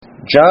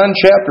John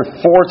chapter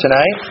 4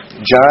 tonight.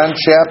 John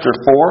chapter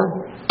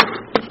 4.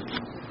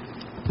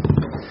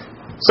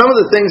 Some of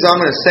the things I'm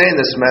going to say in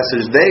this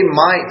message, they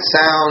might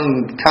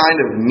sound kind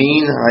of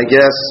mean, I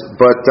guess,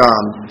 but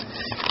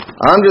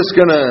I'm just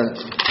going to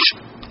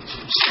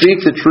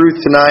speak the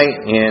truth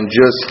tonight and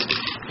just,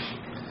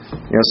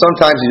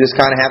 sometimes you just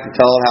kind of have to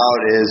tell it how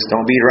it is.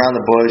 Don't beat around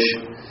the bush.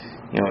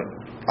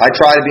 I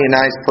try to be a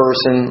nice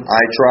person.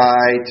 I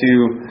try to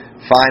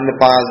find the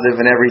positive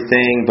in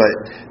everything, but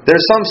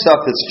there's some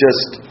stuff that's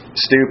just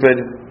stupid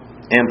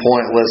and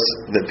pointless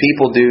that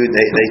people do.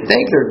 They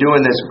think they're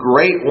doing this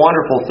great,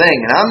 wonderful thing,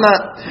 and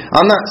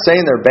I'm not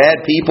saying they're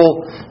bad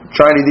people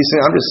trying to do these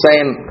things. I'm just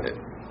saying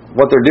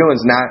what they're doing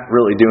is not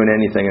really doing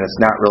anything, and it's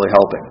not really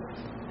helping.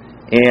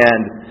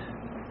 And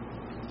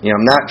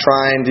I'm not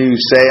trying to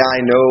say I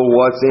know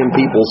what's in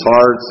people's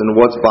hearts and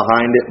what's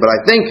behind it, but I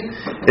think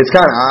it's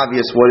kind of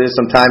obvious what it is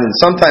sometimes, and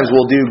sometimes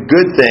we'll do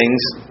good things.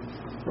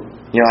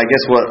 I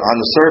guess what on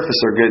the surface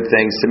are good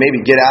things to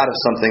maybe get out of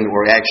something that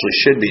we actually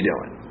should be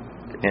doing.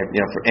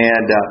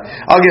 And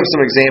I'll give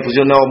some examples.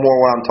 You'll know more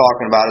what I'm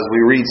talking about as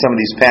we read some of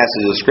these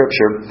passages of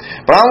Scripture.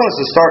 But I want us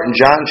to start in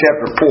John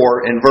chapter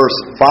 4 in verse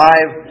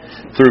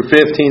 5 through 15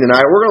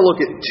 tonight. We're going to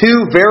look at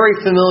two very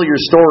familiar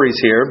stories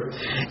here.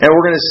 And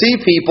we're going to see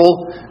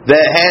people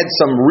that had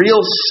some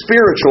real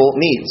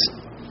spiritual needs.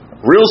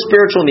 Real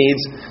spiritual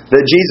needs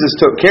that Jesus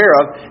took care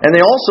of. And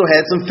they also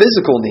had some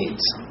physical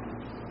needs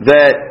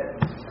that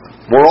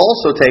we're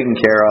also taken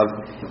care of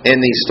in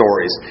these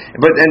stories.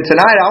 And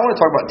tonight I want to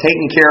talk about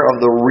taking care of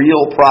the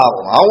real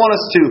problem. I want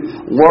us to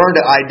learn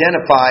to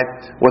identify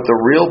what the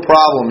real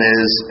problem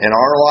is in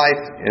our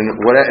life, and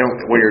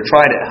when you're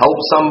trying to help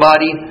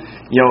somebody.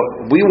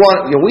 We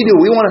want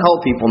to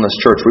help people in this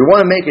church. We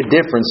want to make a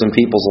difference in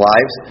people's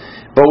lives,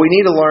 but we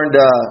need to learn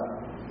to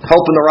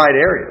help in the right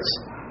areas.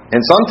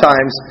 And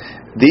sometimes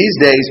these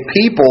days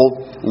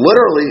people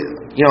literally,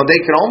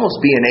 they can almost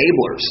be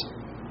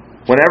enablers.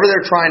 Whenever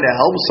they're trying to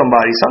help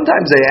somebody,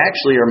 sometimes they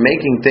actually are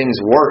making things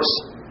worse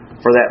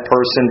for that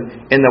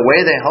person in the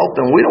way they help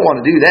them. We don't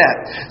want to do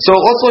that. So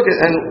let's look at,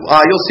 and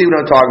you'll see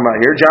what I'm talking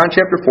about here. John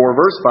chapter 4,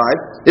 verse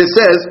 5. It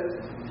says,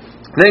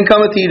 "Then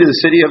cometh he to the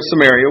city of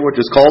Samaria, which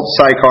is called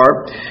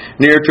Sychar,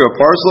 near to a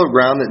parcel of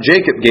ground that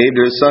Jacob gave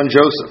to his son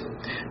Joseph.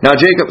 Now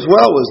Jacob's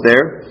well was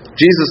there.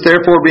 Jesus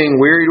therefore, being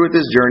wearied with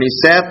his journey,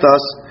 sat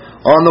thus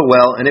on the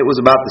well, and it was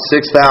about the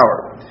 6th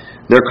hour.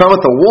 There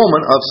cometh a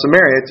woman of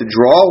Samaria to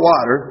draw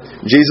water.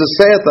 Jesus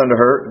saith unto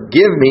her,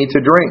 Give me to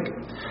drink.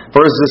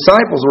 For his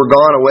disciples were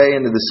gone away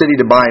into the city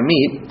to buy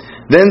meat.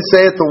 Then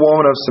saith the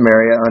woman of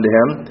Samaria unto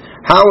him,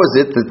 How is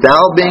it that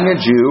thou, being a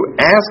Jew,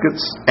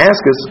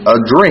 askest a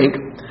drink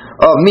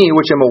of me,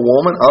 which am a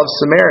woman of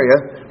Samaria?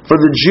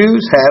 For the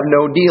Jews have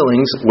no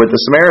dealings with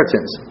the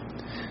Samaritans.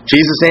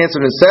 Jesus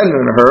answered and said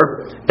unto her,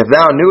 If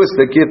thou knewest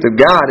the gift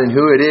of God, and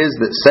who it is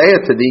that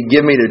saith to thee,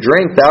 Give me to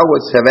drink, thou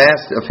wouldst have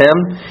asked of him,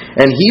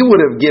 and he would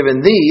have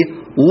given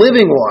thee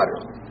living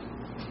water.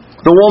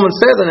 The woman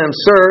said unto him,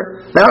 Sir,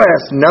 thou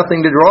hast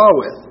nothing to draw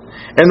with,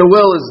 and the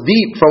well is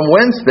deep. From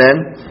whence then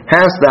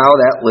hast thou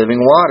that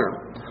living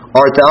water?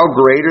 Art thou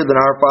greater than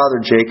our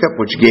father Jacob,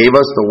 which gave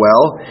us the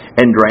well,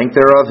 and drank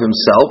thereof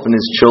himself, and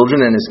his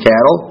children, and his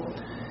cattle?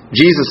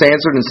 Jesus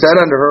answered and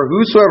said unto her,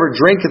 Whosoever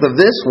drinketh of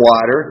this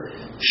water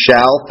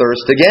shall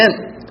thirst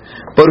again.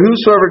 But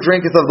whosoever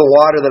drinketh of the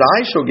water that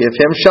I shall give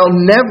him shall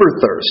never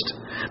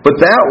thirst. But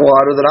that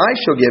water that I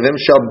shall give him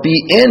shall be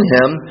in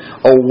him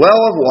a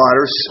well of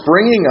water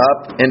springing up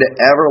into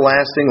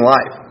everlasting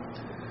life.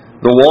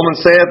 The woman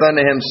saith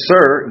unto him,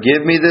 Sir,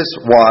 give me this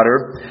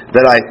water,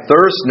 that I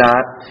thirst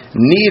not,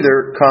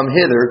 neither come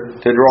hither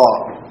to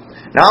draw.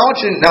 Now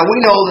we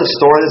know this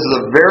story. This is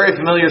a very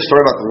familiar story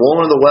about the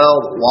woman of the well,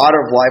 the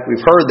water of life.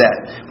 We've heard that.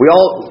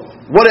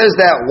 What is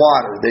that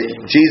water that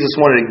Jesus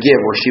wanted to give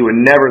where she would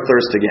never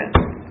thirst again?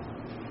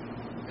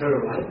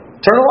 Eternal life.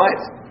 Eternal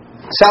life.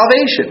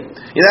 Salvation.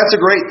 That's a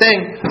great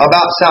thing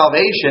about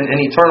salvation and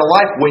eternal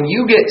life. When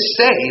you get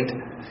saved,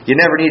 you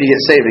never need to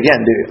get saved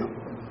again, do you?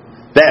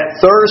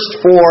 That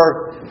thirst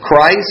for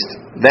Christ,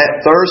 that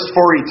thirst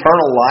for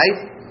eternal life,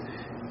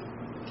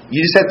 you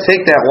just have to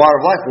take that water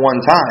of life one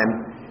time,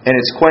 and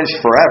it's quenched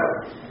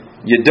forever.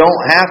 You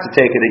don't have to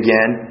take it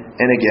again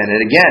and again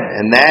and again.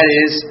 And that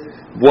is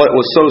what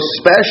was so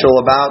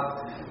special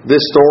about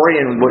this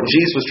story and what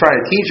Jesus was trying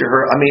to teach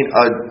her.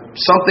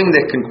 Something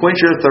that can quench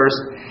your thirst,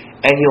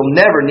 and you'll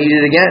never need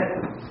it again.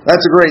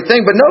 That's a great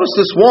thing. But notice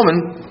this woman,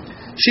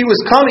 she was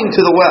coming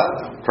to the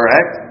well,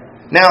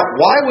 correct? Now,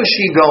 why was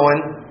she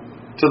going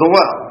to the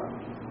well?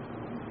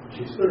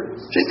 She's thirsty.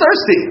 She's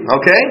thirsty,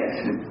 okay?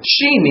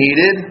 She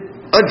needed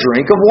a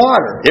drink of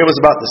water. It was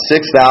about the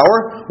 6th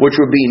hour, which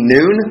would be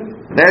noon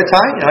their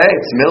time. Hey,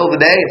 it's the middle of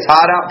the day. It's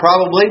hot out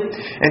probably.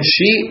 And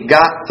she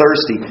got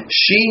thirsty.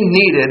 She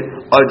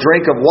needed a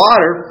drink of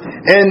water.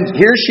 And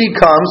here she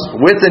comes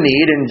with the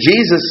need. And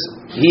Jesus,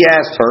 he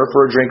asked her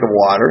for a drink of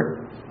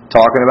water.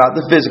 Talking about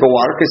the physical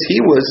water because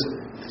he was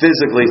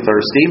physically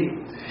thirsty.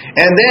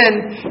 And then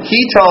he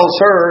tells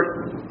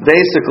her,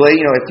 basically,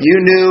 if you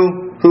knew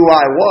who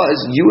I was,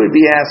 you would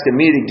be asking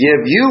me to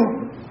give you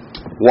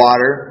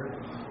water,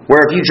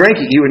 where if you drink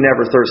it, you would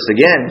never thirst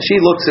again. She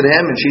looks at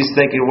him and she's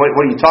thinking, what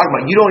are you talking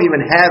about? You don't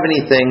even have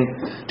anything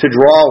to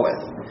draw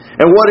with.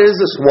 And what is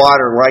this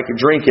water where I could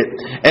drink it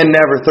and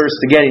never thirst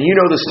again? And you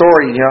know the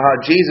story, how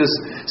Jesus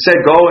said,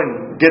 go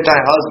and get thy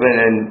husband.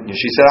 And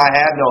she said, I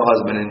have no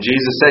husband. And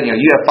Jesus said,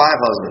 you have 5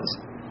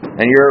 husbands.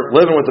 And you're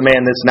living with a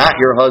man that's not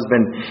your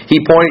husband.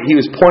 He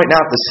was pointing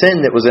out the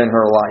sin that was in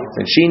her life.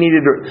 And she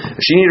needed to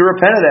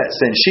repent of that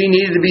sin. She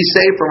needed to be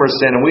saved from her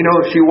sin. And we know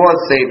she was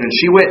saved. And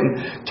she went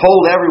and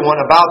told everyone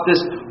about this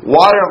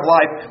water of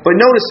life. But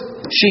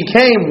notice, she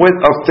came with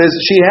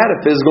she had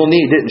a physical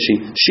need, didn't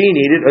she? She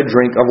needed a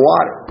drink of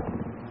water.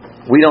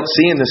 We don't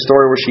see in the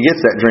story where she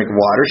gets that drink of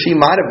water. She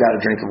might have got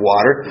a drink of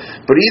water.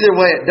 But either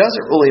way, it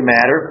doesn't really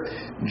matter.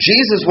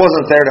 Jesus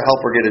wasn't there to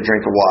help her get a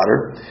drink of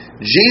water.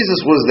 Jesus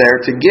was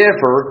there to give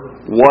her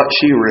what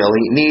she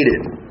really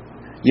needed.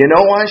 You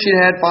know why she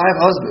had 5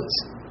 husbands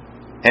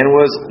and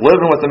was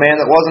living with a man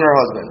that wasn't her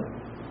husband?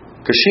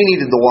 Because she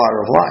needed the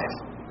water of life.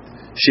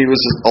 She was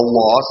a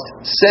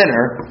lost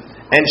sinner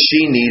and she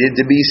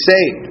needed to be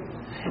saved.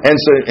 And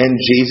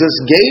Jesus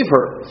gave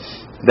her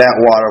that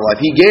water of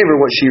life. He gave her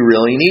what she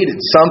really needed.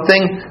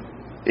 Something,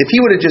 if He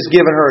would have just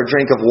given her a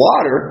drink of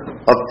water,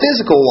 of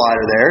physical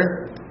water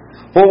there,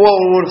 well, what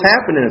would have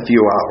happened in a few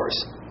hours?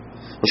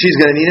 Well, she's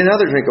going to need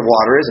another drink of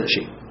water, isn't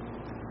she?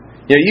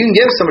 You can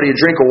give somebody a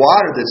drink of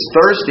water that's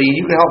thirsty,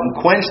 you can help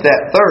them quench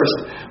that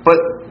thirst, but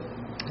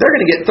they're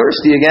going to get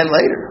thirsty again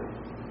later.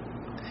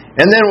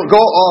 And then we'll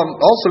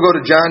also go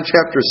to John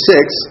chapter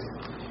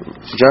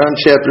 6. John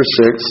chapter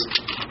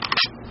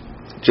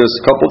 6. Just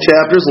a couple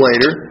chapters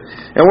later.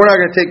 And we're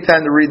not going to take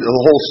time to read the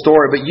whole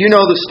story, but you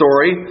know the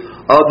story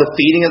of the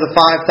feeding of the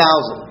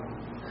 5,000.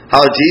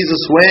 How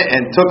Jesus went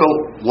and took a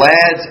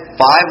lad's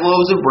 5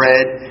 loaves of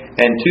bread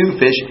and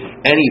 2 fish,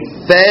 and He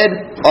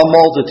fed a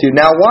multitude.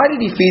 Now, why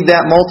did He feed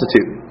that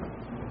multitude?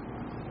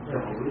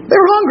 They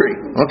were hungry,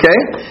 okay?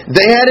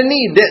 They had a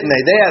need, didn't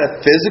they? They had a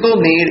physical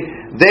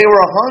need. They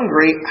were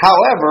hungry.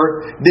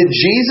 However, did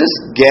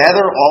Jesus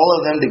gather all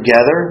of them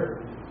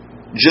together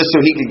just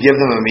so He could give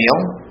them a meal?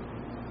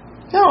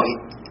 No,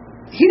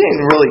 He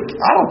didn't really,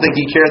 I don't think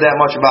He cared that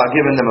much about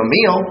giving them a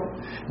meal.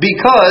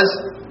 Because,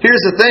 here's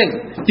the thing,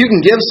 you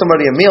can give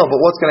somebody a meal, but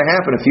what's going to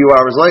happen a few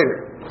hours later?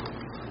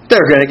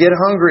 They're going to get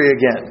hungry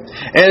again.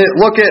 And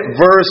look at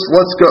verse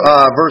 47.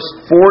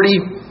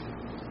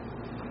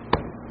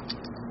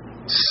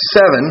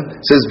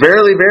 It says,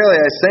 Verily, verily,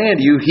 I say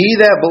unto you, he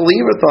that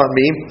believeth on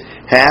me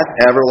hath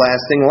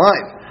everlasting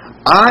life.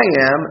 I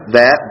am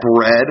that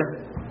bread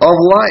of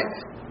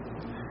life.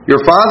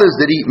 Your fathers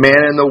did eat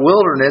manna in the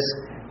wilderness,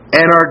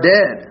 and are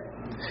dead.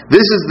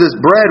 This is this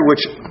bread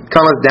which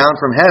cometh down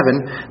from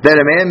heaven, that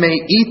a man may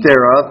eat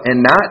thereof, and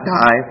not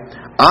die.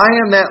 I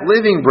am that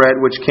living bread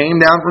which came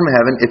down from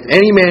heaven. If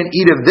any man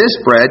eat of this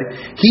bread,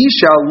 he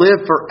shall live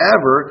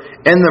forever.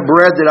 And the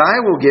bread that I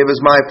will give is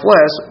my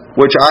flesh,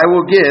 which I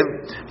will give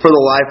for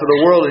the life of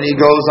the world. And he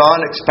goes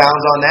on,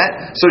 expounds on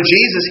that. So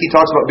Jesus, He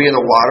talks about being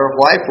the water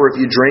of life, where if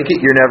you drink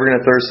it, you're never going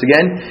to thirst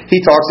again. He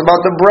talks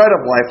about the bread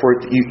of life,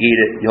 where if you eat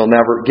it, you'll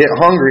never get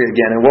hungry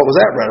again. And what was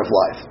that bread of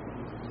life?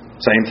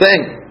 Same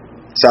thing.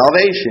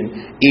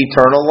 Salvation.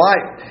 Eternal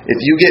life. If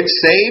you get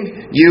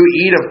saved, you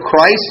eat of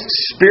Christ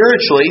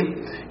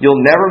spiritually,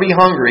 you'll never be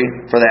hungry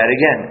for that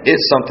again.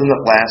 It's something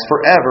that lasts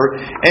forever.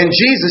 And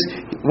Jesus,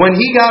 when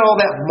He got all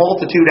that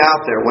multitude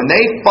out there, when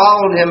they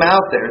followed Him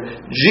out there,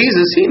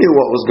 Jesus, He knew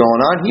what was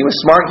going on. He was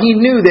smart. He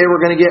knew they were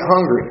going to get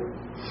hungry.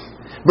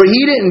 But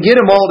He didn't get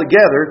them all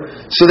together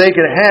so they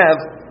could have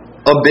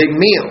a big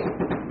meal.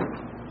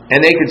 And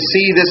they could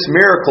see this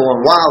miracle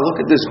and, wow, look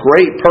at this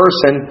great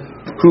person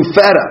who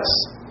fed us.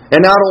 And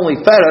not only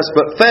fed us,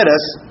 but fed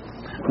us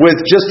with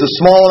just a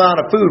small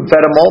amount of food, fed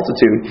a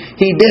multitude.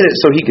 He did it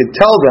so He could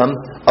tell them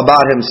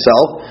about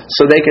Himself,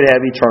 so they could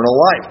have eternal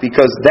life.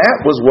 Because that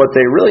was what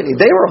they really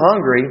needed. They were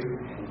hungry.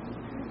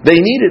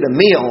 They needed a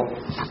meal.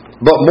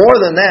 But more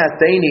than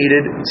that, they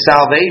needed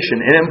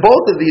salvation. And in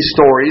both of these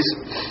stories,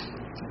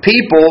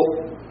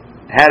 people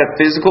had a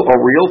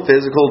real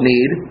physical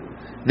need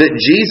that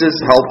Jesus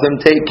helped them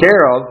take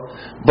care of.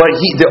 But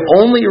the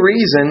only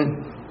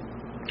reason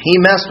He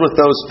messed with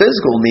those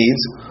physical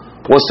needs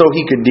was so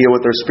He could deal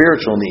with their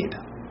spiritual need.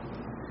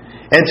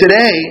 And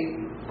today,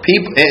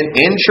 people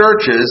in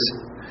churches,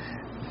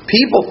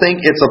 people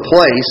think it's a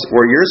place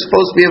where you're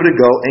supposed to be able to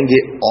go and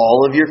get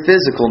all of your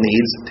physical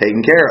needs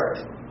taken care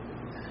of.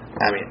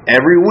 I mean,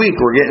 every week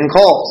we're getting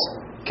calls.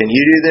 Can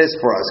you do this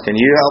for us? Can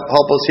you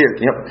help us here?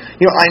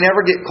 I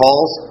never get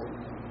calls.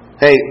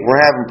 Hey,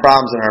 we're having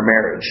problems in our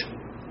marriage.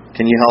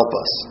 Can you help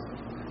us?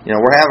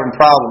 We're having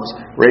problems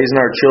raising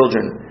our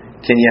children.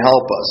 Can you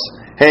help us?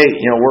 Hey,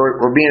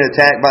 we're being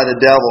attacked by the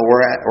devil.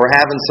 We're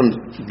having some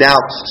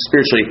doubts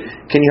spiritually.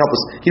 Can you help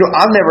us?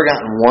 I've never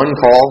gotten one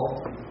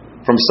call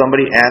from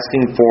somebody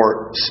asking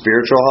for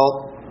spiritual help,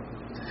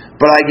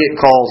 but I get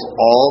calls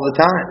all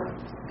the time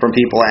from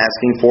people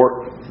asking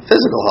for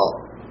physical help.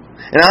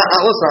 And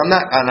listen,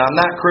 I'm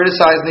not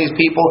criticizing these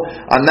people.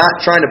 I'm not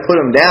trying to put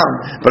them down.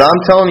 But I'm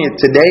telling you,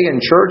 today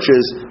in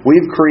churches,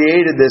 we've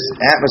created this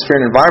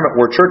atmosphere and environment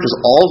where churches,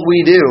 all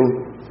we do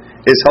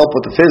is help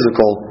with the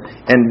physical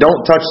and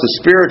don't touch the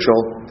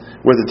spiritual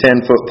with a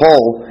 10-foot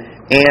pole.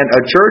 And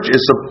a church is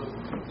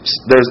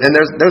there's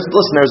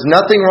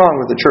nothing wrong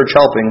with the church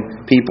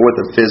helping people with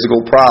a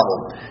physical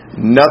problem.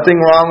 Nothing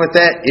wrong with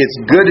that. It's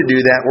good to do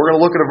that. We're going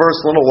to look at a verse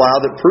in a little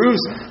while that proves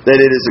that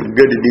it is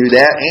good to do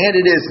that, and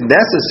it is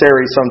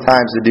necessary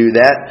sometimes to do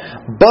that.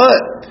 But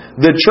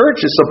the church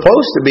is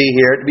supposed to be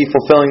here to be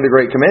fulfilling the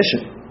Great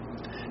Commission,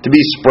 to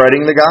be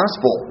spreading the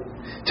gospel,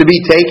 to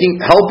be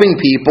helping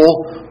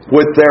people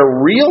with their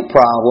real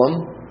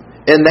problem,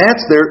 and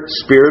that's their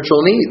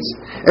spiritual needs.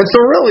 And so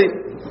really,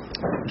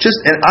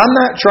 and I'm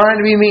not trying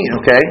to be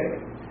mean, okay?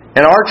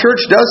 And our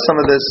church does some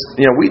of this.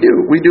 We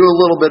do a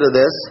little bit of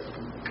this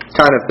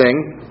kind of thing.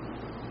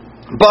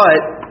 But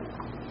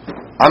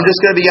I'm just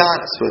going to be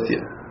honest with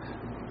you.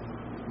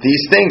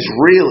 These things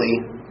really,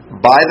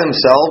 by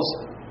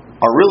themselves,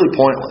 are really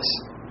pointless.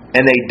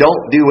 And they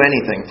don't do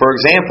anything. For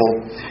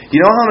example,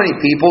 you know how many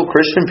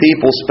Christian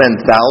people,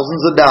 spend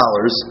thousands of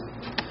dollars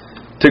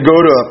to go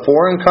to a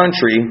foreign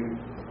country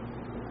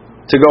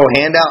to go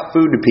hand out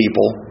food to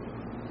people,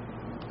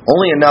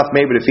 only enough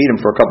maybe to feed them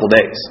for a couple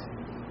days.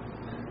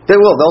 They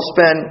will. They'll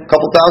spend a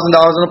couple $1,000s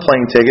on a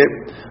plane ticket,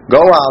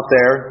 go out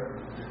there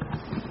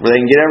where they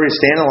can get everybody to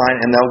stand in line,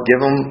 and they'll give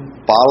them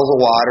bottles of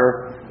water,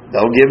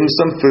 they'll give them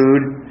some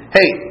food.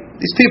 Hey,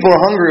 these people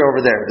are hungry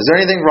over there. Is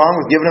there anything wrong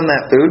with giving them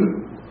that food?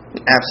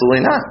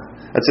 Absolutely not.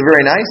 That's a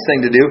very nice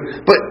thing to do.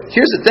 But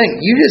here's the thing.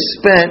 You just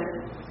spent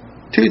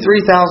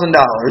 $2,000-3,000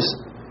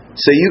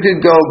 so you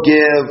could go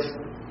give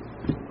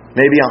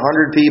maybe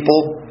 100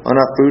 people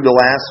enough food to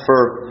last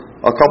for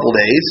a couple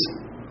days.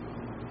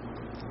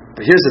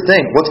 But here's the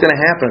thing. What's going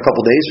to happen a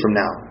couple days from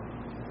now?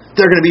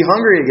 They're going to be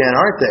hungry again,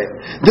 aren't they?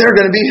 They're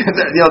going to be,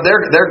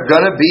 they're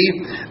going to be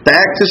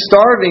back to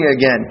starving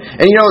again.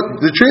 And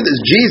the truth is,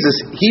 Jesus,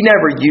 He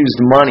never used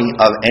money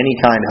of any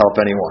kind to help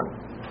anyone.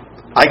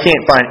 I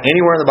can't find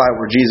anywhere in the Bible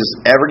where Jesus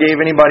ever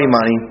gave anybody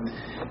money,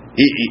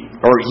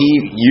 or He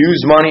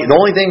used money. The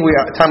only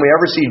time we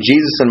ever see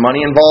Jesus and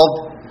money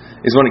involved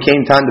is when it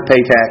came time to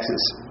pay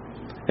taxes.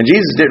 And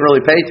Jesus didn't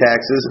really pay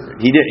taxes.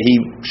 He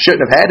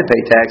shouldn't have had to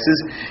pay taxes.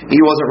 He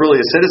wasn't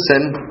really a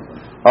citizen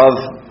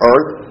of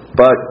earth.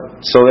 But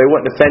so they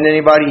wouldn't offend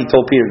anybody. He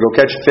told Peter, go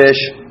catch a fish.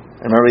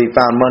 And remember, he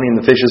found money in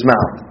the fish's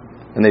mouth.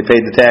 And they paid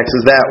the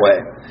taxes that way.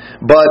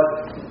 But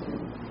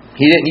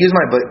He didn't use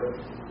money. But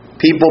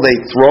people, they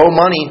throw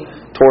money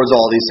towards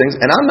all these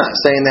things. And I'm not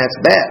saying that's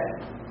bad.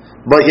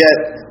 But yet,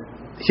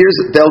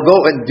 they'll go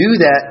and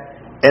do that,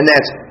 and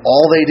that's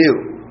all they do.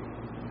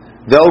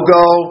 They'll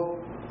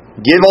go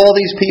give all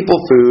these people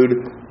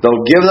food.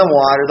 They'll give them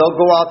water. They'll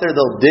go out there.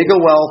 They'll dig a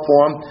well for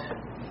them.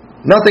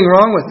 Nothing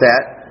wrong with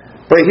that.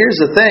 But here's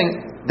the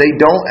thing, they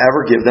don't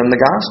ever give them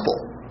the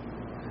gospel.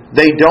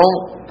 They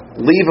don't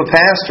leave a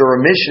pastor or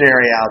a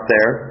missionary out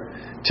there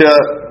to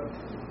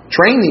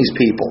train these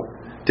people,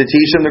 to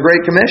teach them the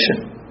Great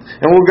Commission.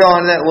 And we'll go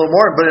on to that a little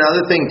more. But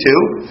another thing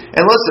too,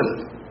 and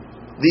listen,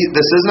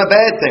 this isn't a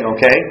bad thing,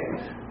 okay?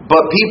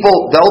 But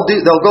people, they'll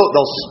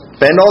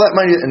spend all that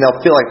money and they'll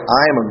feel like,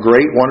 I am a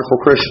great,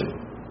 wonderful Christian.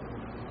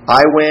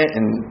 I went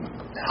and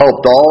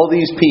helped all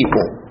these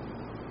people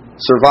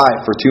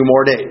survive for 2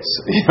 more days,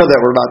 that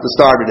we're about to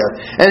start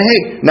today. And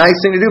hey, nice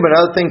thing to do, but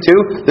another thing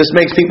too, this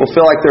makes people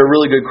feel like they're a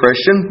really good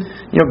Christian,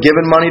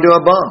 giving money to a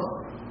bum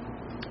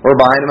or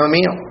buying them a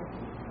meal.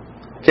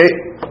 Okay,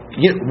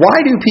 why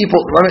do people?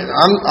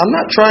 I'm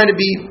not trying to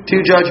be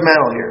too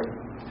judgmental here,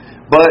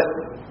 but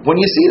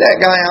when you see that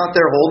guy out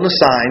there holding a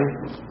sign,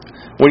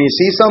 when you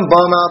see some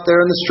bum out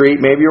there in the street,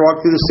 maybe you're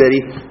walking through the city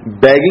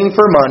begging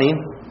for money,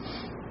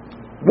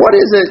 what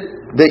is it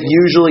that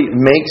usually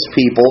makes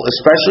people,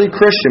 especially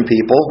Christian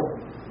people,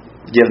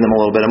 give them a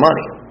little bit of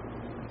money?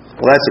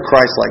 Well, that's a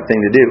Christ-like thing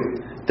to do.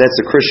 That's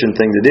a Christian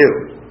thing to do.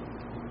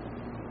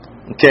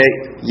 Okay,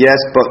 yes,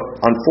 but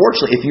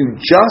unfortunately, if you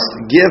just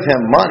give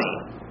him money,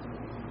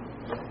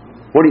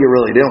 what are you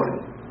really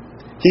doing?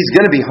 He's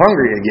going to be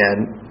hungry again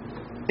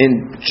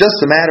in just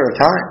a matter of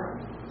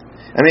time.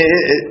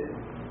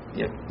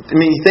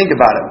 You think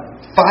about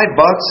it.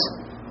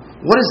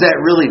 $5, what does that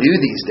really do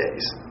these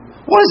days?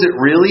 What does it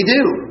really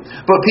do?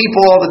 But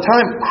people all the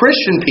time,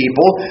 Christian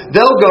people,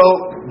 they'll go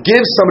give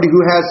somebody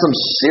who has some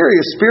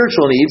serious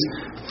spiritual needs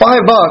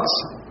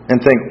 $5 and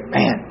think,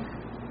 man,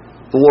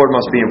 the Lord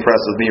must be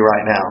impressed with me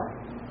right now.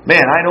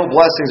 Man, I know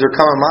blessings are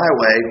coming my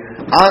way.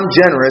 I'm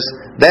generous.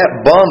 That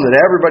bum that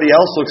everybody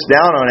else looks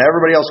down on,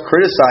 everybody else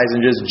criticizes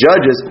and just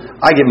judges,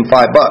 I give him $5.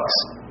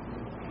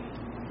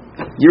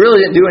 You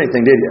really didn't do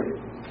anything, did you?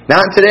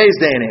 Not in today's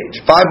day and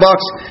age. $5,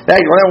 that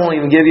won't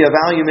even give you a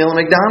value meal at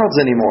McDonald's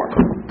anymore.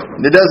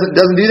 It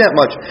doesn't do that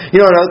much.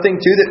 Another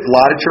thing too that a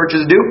lot of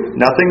churches do,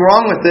 nothing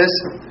wrong with this,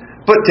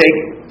 but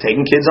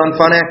taking kids on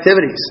fun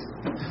activities.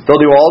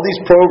 They'll do all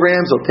these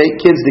programs. They'll take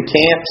kids to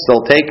camps.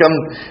 They'll take them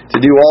to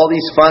do all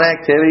these fun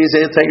activities.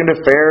 They'll take them to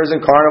fairs and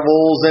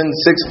carnivals and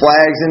Six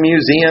Flags and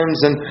museums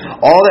and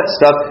all that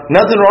stuff.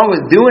 Nothing wrong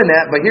with doing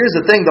that, but here's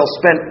the thing. They'll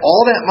spend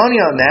all that money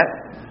on that,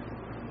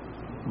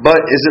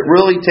 but is it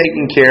really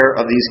taking care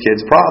of these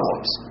kids'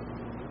 problems?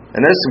 And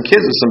there's some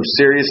kids with some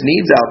serious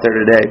needs out there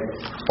today.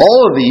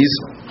 All of these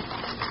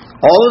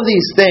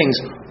things,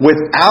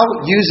 without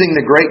using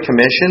the Great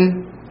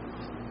Commission,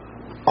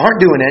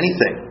 aren't doing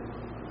anything.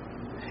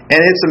 And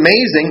it's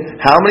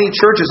amazing how many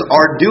churches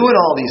are doing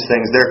all these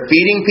things. They're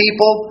feeding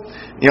people.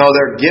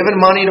 They're giving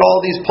money to all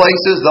these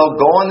places. They'll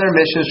go on their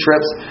mission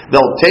trips.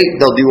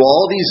 They'll do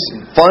all these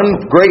fun,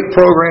 great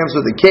programs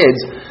with the kids.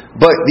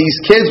 But these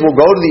kids will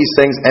go to these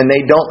things and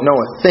they don't know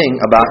a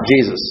thing about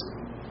Jesus.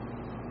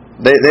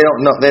 They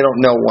don't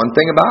know one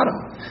thing about Him.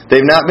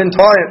 They've not been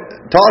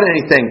taught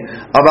anything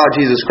about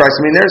Jesus Christ.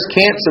 I mean, there's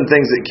camps and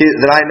things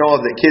that I know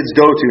of that kids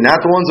go to, not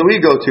the ones that we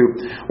go to,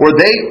 where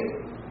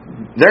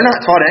they're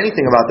not taught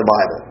anything about the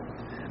Bible.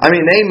 I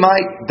mean, they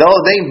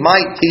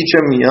might teach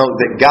them,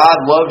 that God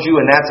loves you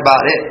and that's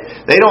about it.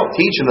 They don't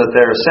teach them that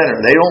they're a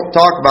sinner. They don't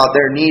talk about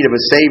their need of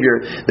a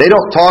Savior. They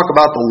don't talk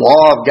about the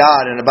law of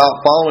God and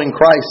about following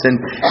Christ, and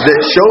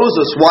that shows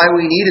us why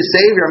we need a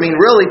Savior. I mean,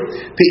 really,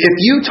 if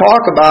you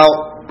talk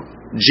about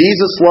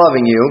Jesus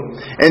loving you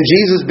and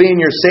Jesus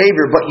being your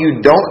Savior, but you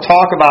don't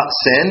talk about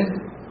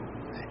sin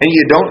and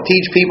you don't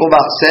teach people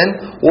about sin,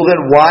 well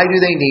then why do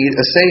they need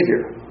a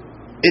Savior?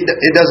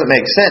 It doesn't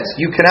make sense.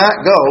 You cannot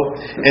go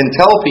and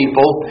tell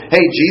people,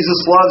 hey, Jesus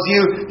loves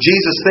you,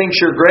 Jesus thinks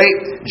you're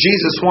great,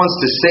 Jesus wants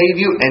to save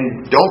you, and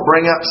don't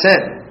bring up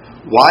sin.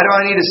 Why do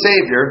I need a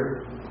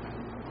Savior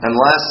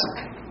unless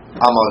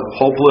I'm a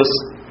hopeless,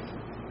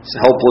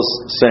 helpless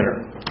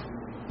sinner?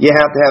 You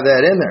have to have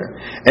that in there.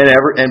 And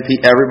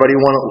everybody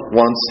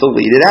wants to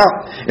lead it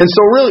out. And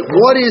so really,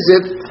 what is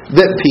it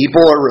that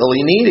people are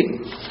really needing?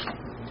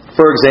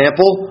 For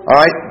example, all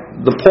right,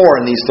 the poor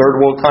in these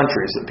third world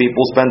countries, that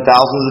people spend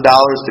thousands of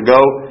dollars to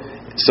go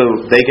so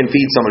they can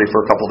feed somebody for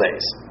a couple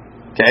days.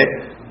 Okay?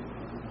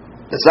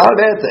 That's not a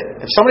bad thing.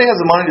 If somebody has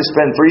the money to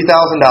spend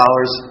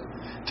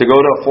 $3,000 to go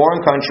to a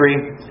foreign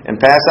country and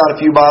pass out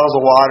a few bottles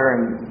of water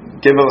and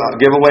give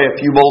away a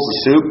few bowls of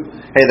soup,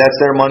 hey, that's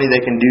their money, they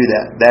can do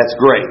that. That's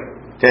great.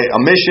 Okay? A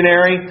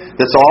missionary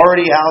that's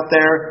already out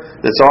there,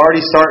 that's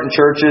already starting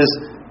churches,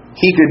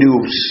 he could do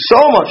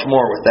so much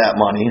more with that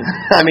money.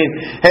 I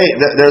mean, hey,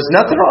 there's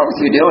nothing wrong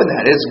with you doing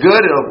that. It's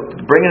good. It'll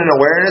bring in an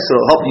awareness.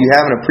 It'll help you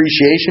have an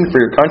appreciation for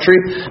your country.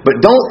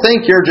 But don't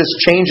think you're just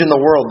changing the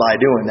world by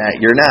doing that.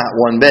 You're not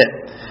one bit.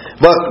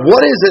 But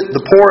what is it,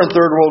 the poor in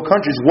third world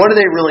countries, what do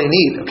they really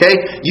need?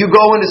 Okay? You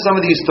go into some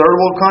of these third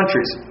world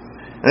countries.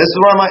 And this is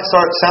where I might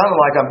start sounding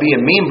like I'm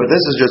being mean, but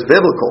this is just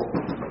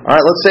biblical.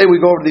 Alright, let's say we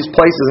go over to these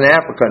places in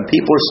Africa and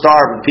people are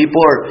starving,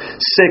 people are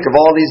sick of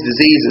all these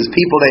diseases,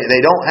 people they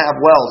don't have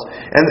wells,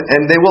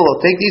 and they'll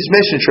take these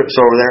mission trips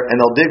over there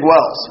and they'll dig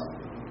wells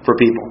for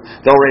people.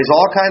 They'll raise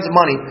all kinds of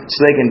money so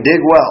they can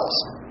dig wells.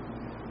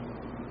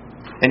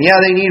 And yeah,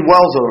 they need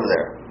wells over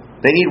there.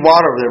 They need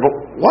water over there. But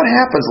what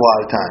happens a lot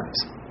of times?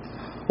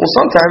 Well,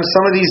 sometimes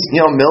some of these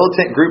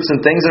militant groups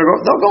and things,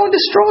 they'll go and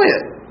destroy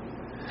it.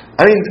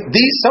 I mean,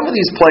 some of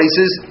these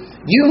places,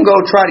 you can go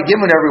try to give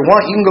them whatever you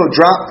want. You can go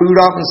drop food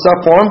off and stuff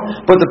for them.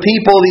 But the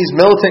people, these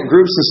militant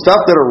groups and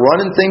stuff that are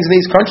running things in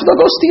these countries, they'll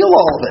go steal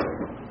all of it.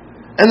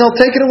 And they'll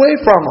take it away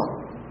from them.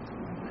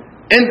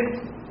 And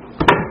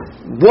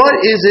what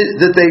is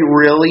it that they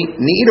really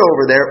need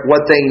over there?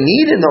 What they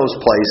need in those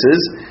places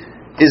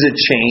is a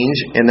change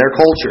in their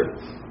culture.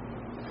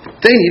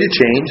 They need a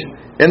change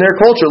in their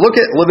culture. Look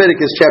at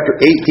Leviticus chapter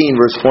 18,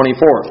 verse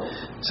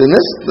 24. So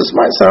this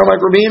might sound like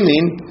we're being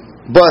mean,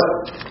 but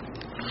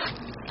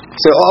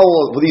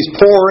these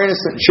poor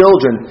innocent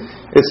children,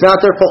 it's not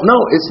their fault. No,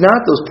 it's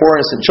not those poor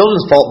innocent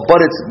children's fault,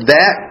 but it's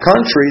that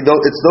country,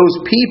 it's those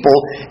people,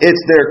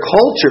 it's their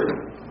culture.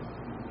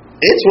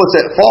 It's what's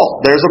at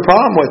fault. There's a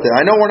problem with it.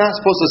 I know we're not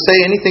supposed to say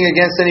anything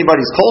against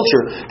anybody's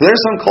culture, but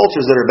there's some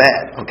cultures that are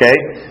bad, okay?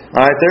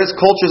 All right, there's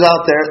cultures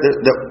out there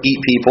that eat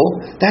people.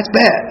 That's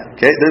bad,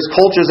 okay? There's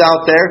cultures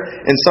out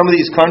there in some of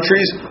these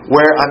countries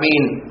where,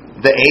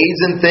 the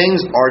AIDS and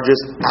things are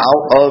just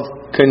out of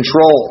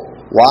control.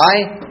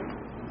 Why?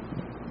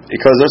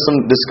 Because there's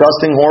some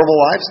disgusting, horrible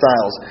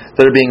lifestyles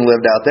that are being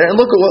lived out there. And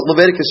look at what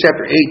Leviticus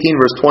chapter 18,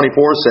 verse 24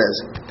 says.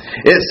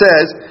 It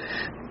says,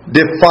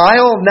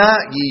 "Defile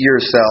not ye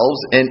yourselves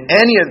in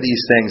any of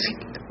these things."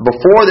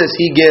 Before this,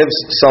 he gives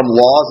some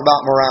laws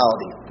about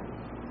morality.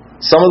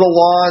 Some of the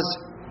laws,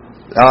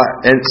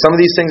 and some of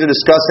these things are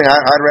disgusting.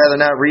 I'd rather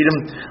not read them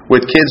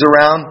with kids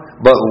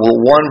around. But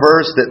one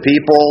verse that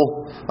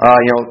people,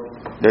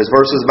 there's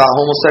verses about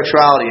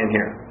homosexuality in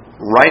here.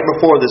 Right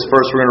before this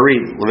verse we're going to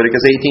read,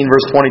 Leviticus 18,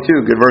 verse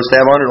 22. Good verse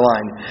to have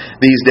underlined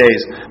these days.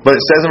 But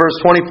it says in verse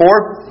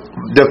 24,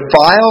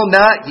 "Defile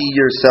not ye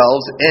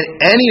yourselves in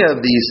any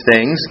of these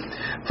things,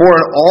 for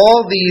in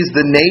all these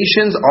the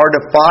nations are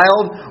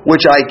defiled,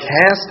 which I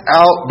cast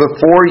out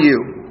before you."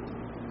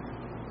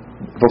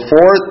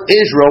 before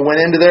Israel went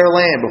into their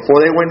land,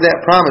 before they went to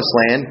that promised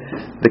land,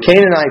 the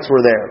Canaanites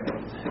were there.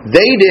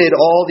 They did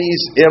all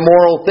these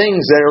immoral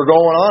things that are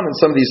going on in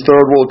some of these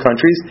third world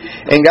countries.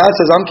 And God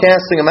says, I'm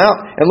casting them out.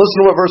 And listen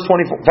to what verse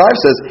 25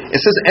 says. It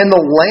says, and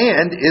the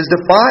land is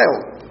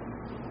defiled.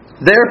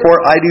 Therefore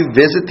I do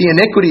visit the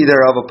iniquity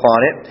thereof upon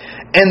it,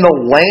 and the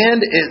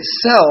land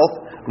itself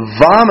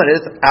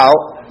vomiteth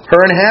out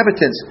her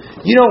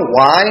inhabitants. You know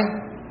why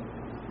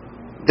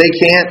they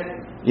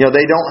can't,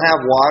 they don't have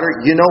water?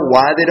 You know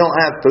why they don't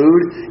have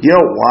food? You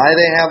know why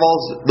they have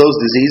all those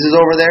diseases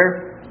over there?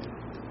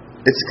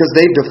 It's because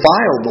they've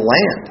defiled the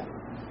land.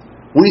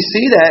 We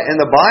see that in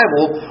the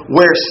Bible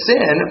where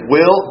sin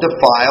will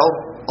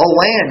defile a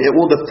land. It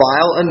will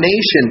defile a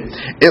nation.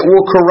 It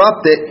will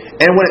corrupt it.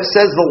 And when it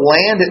says the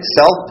land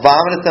itself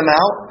vomiteth them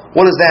out,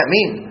 what does that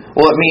mean?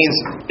 Well, it means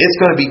it's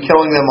going to be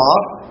killing them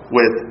off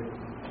with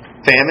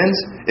famines.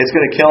 It's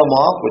going to kill them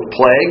off with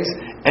plagues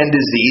and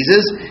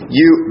diseases.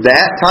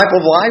 That type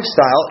of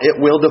lifestyle, it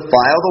will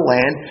defile the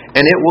land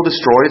and it will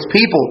destroy its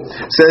people.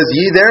 It says,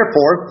 ye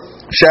therefore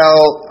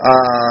shall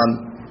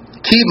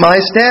keep my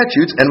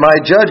statutes and my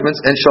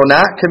judgments, and shall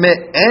not commit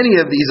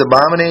any of these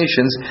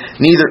abominations,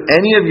 neither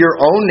any of your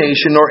own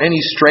nation, nor any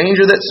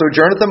stranger that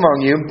sojourneth among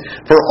you.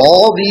 For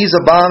all these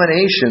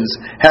abominations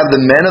have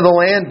the men of the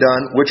land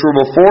done, which were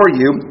before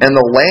you, and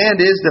the land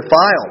is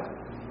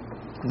defiled,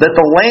 that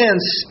the land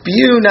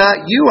spew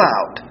not you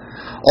out.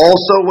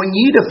 Also when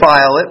ye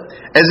defile it,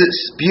 as it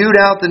spewed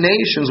out the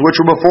nations which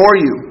were before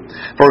you.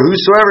 For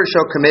whosoever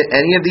shall commit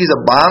any of these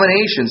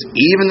abominations,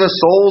 even the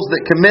souls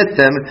that commit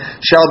them,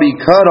 shall be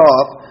cut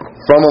off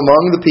from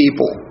among the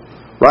people.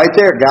 Right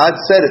there, God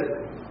said it.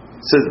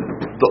 It says,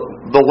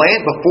 the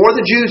land, before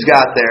the Jews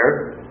got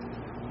there,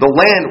 the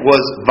land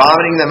was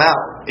vomiting them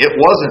out. It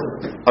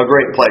wasn't a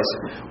great place.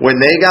 When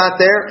they got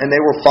there and they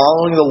were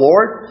following the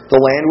Lord,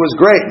 the land was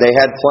great. They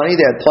had plenty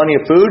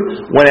of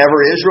food. Whenever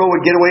Israel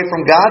would get away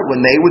from God,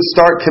 when they would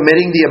start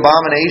committing the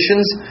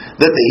abominations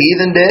that the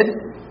heathen did,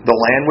 the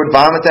land would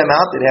vomit them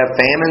out. They'd have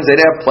famines,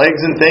 they'd have plagues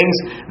and things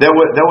that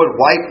would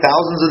wipe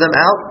thousands of them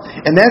out.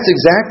 And that's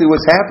exactly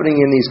what's happening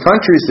in these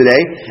countries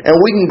today. And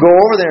we can go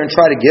over there and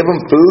try to give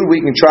them food, we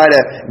can try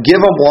to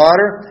give them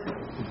water,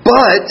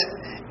 but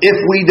if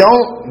we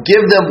don't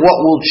give them what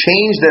will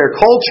change their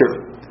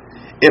culture,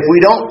 if we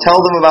don't tell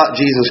them about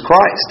Jesus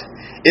Christ,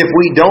 if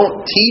we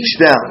don't teach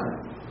them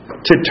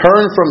to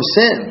turn from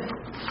sin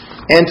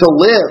and to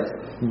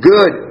live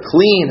good,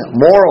 clean,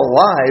 moral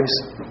lives,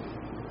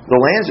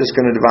 the land's just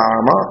going to devour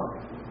them up.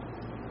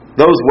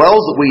 Those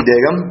wells that we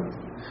dig them,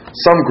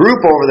 some group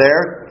over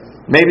there,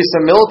 maybe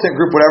some militant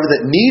group, whatever,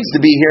 that needs to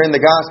be hearing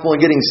the gospel and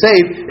getting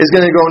saved, is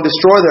going to go and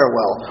destroy their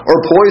well, or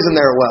poison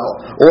their well,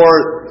 or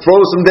throw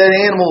some dead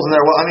animals in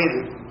their well. I mean,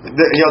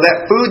 that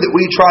food that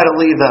we try to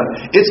leave them,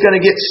 it's going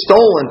to get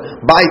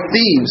stolen by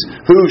thieves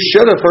who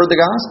should have heard the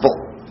gospel.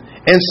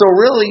 And so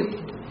really,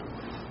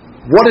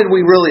 what did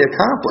we really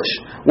accomplish?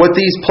 What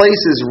these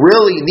places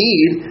really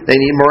need, they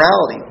need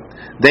morality.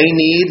 They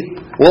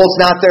need, well,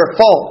 it's not their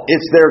fault.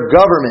 It's their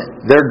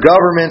government. Their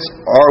governments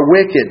are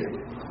wicked.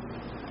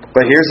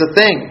 But here's the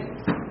thing,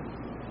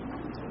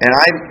 and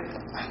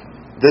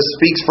this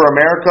speaks for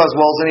America as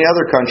well as any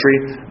other country,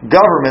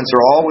 governments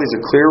are always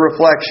a clear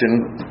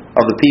reflection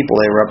of the people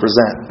they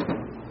represent.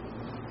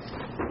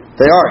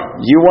 They are.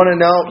 You want to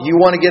know,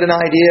 you want to get an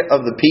idea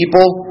of the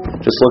people,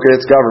 just look at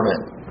its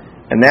government.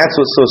 And that's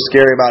what's so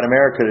scary about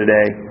America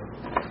today.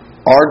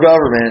 Our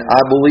government,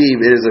 I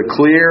believe, is a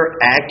clear,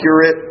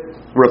 accurate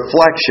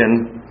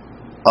reflection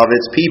of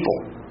its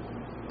people.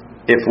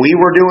 If we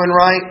were doing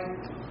right,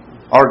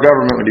 our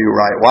government would do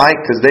right. Why?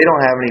 Because they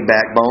don't have any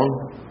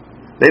backbone.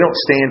 They don't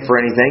stand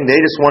for anything. They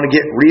just want to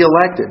get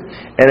reelected.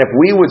 And if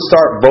we would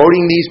start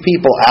voting these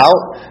people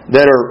out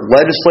that are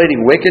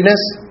legislating wickedness,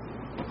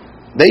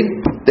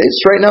 they'd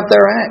straighten up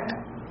their act.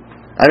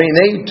 I mean,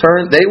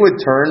 they would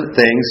turn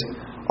things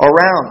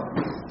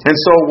around. And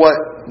so what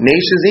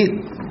nations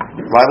need?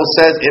 The Bible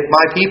says, if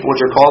my people,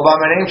 which are called by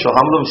my name, shall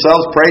humble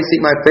themselves, pray,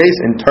 seek my face,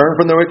 and turn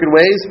from their wicked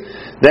ways,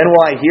 then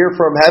will I hear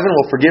from heaven,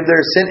 will forgive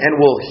their sin, and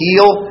will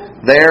heal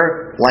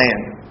their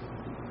land.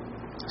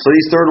 So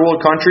these third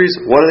world countries,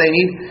 what do they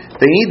need?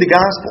 They need the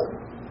gospel.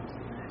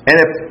 And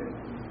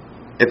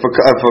if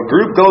a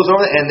group goes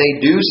over and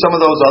they do some of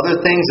those other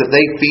things, that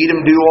they feed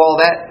them, do all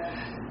that,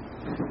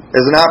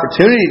 as an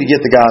opportunity to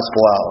get the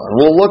gospel out. And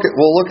we'll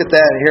look at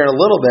that here in a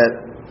little bit.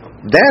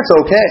 That's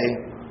okay.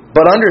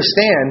 But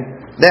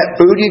understand, that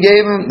food you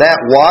gave them, that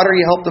water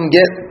you helped them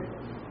get,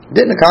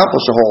 didn't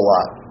accomplish a whole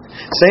lot.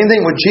 Same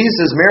thing with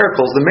Jesus'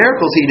 miracles. The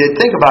miracles He did,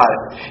 think about it.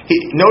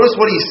 Notice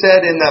what He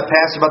said in the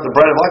passage about the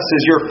bread of life. He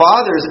says, your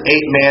fathers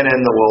ate manna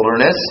in the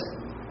wilderness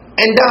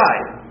and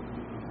died.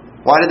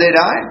 Why did they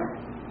die?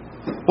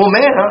 Well,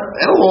 manna,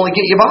 it'll only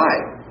get you by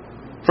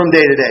from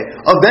day to day.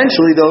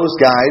 Eventually, those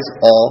guys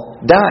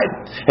all died.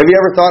 Have you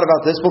ever thought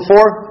about this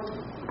before?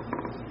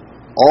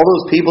 All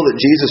those people that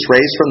Jesus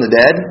raised from the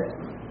dead,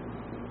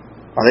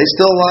 are they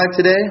still alive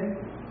today?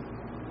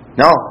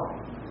 No.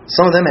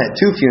 Some of them had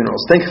 2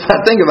 funerals. Think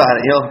about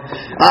it.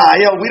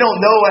 We don't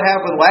know what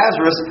happened with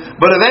Lazarus,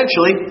 but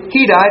eventually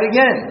he died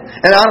again.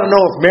 And I don't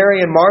know if Mary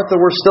and Martha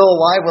were still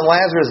alive when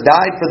Lazarus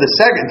died for the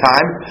second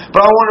time,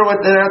 but I wonder what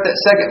they're at that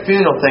second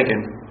funeral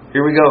thinking.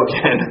 Here we go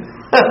again.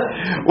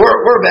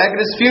 We're back at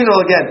his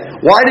funeral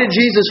again. Why did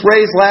Jesus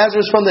raise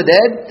Lazarus from the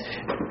dead?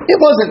 It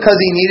wasn't because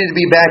he needed to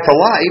be back to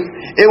life.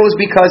 It was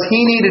because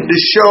he needed to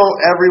show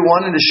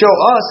everyone and to show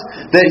us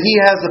that he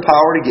has the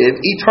power to give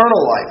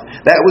eternal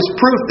life. That was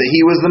proof that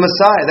he was the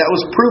Messiah. That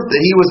was proof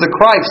that he was the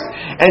Christ.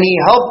 And he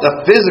helped a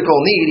physical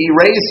need. He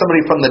raised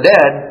somebody from the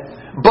dead.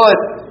 But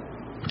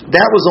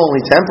that was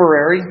only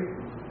temporary.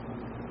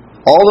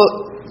 All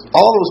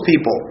those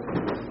people.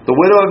 The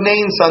widow of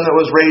Nain's son that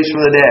was raised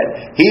from the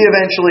dead, he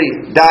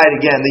eventually died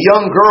again. The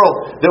young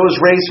girl that was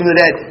raised from the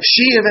dead,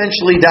 she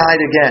eventually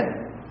died again.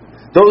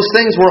 Those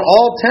things were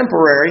all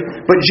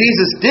temporary, but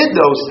Jesus did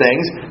those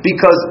things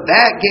because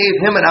that gave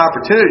him an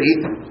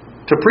opportunity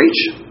to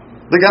preach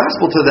the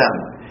gospel to them.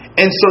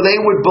 And so they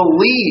would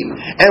believe.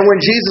 And when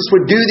Jesus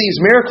would do these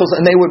miracles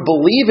and they would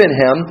believe in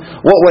him,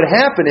 what would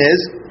happen is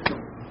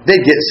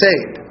they'd get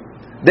saved.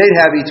 They'd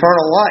have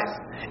eternal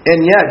life. And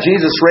yeah,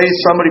 Jesus raised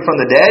somebody from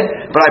the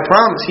dead, but I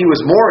promise he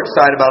was more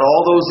excited about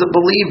all those that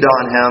believed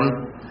on him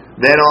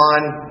than on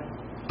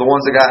the ones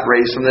that got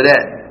raised from the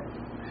dead.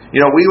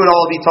 We would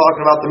all be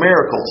talking about the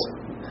miracles.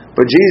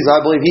 But Jesus,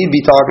 I believe he'd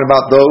be talking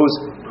about those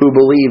who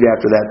believed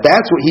after that.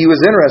 That's what he was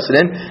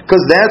interested in,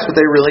 because that's what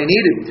they really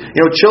needed.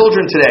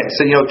 Children today,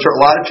 so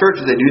a lot of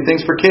churches, they do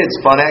things for kids,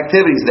 fun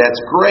activities,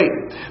 that's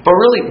great. But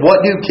really,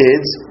 what do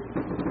kids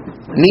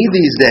need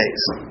these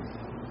days?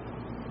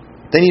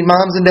 They need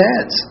moms and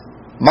dads.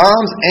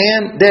 Moms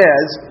and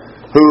dads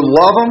who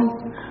love them,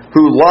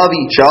 who love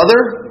each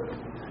other,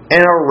 and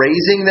are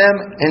raising them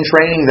and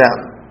training them.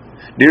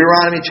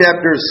 Deuteronomy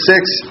chapter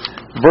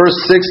 6, verse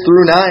 6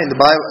 through 9. The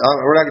Bible,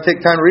 we're not going to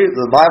take time to read it.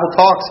 The Bible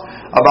talks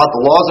about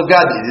the laws of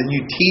God.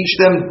 You teach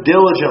them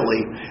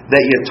diligently.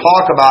 That you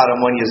talk about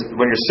them when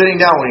you're sitting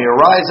down, when you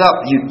rise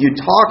up. You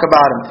talk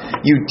about them.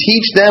 You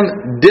teach them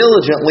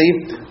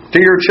diligently to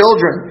your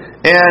children.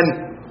 And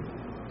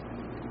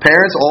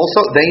parents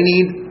also, they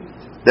need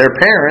their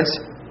parents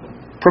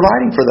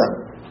providing for them.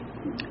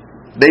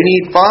 They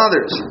need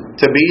fathers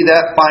to be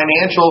that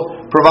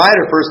financial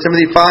provider. 1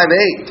 Timothy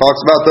 5:8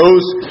 talks about those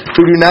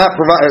who do not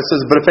provide. It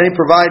says, "But if any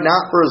provide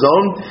not for his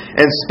own,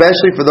 and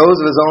especially for those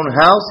of his own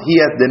house,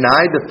 he hath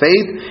denied the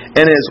faith,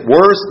 and is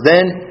worse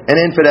than an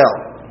infidel."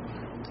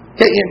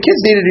 Okay,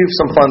 kids need to do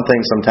some fun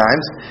things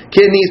sometimes.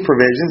 Kid needs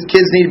provisions.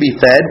 Kids need to be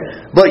fed.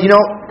 But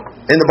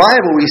in the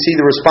Bible we see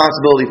the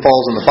responsibility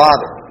falls on the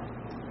father.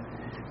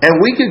 And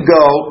we could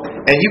go,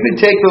 and you can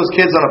take those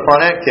kids on a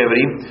fun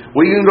activity.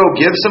 We can go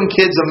give some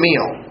kids a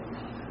meal.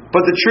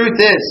 But the truth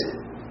is,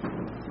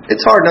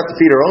 it's hard enough to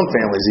feed our own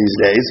families these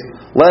days,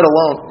 let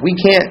alone, we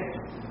can't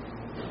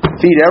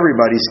feed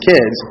everybody's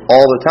kids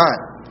all the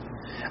time.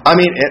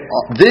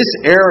 This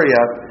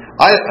area,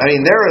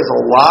 there is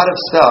a lot of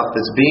stuff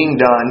that's being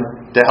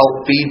done to help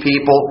feed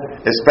people,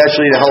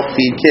 especially to help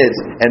feed kids.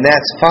 And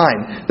that's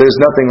fine. There's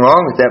nothing wrong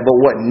with that. But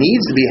what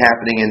needs to be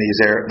happening in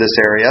this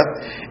area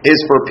is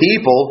for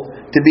people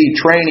to be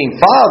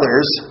training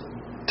fathers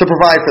to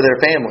provide for their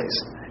families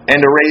and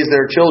to raise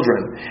their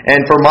children,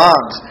 and for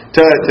moms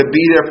to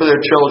be there for their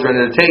children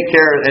and to take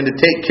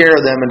care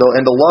of them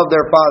and to love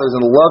their fathers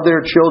and to love their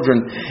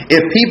children.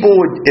 If people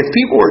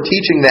were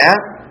teaching that,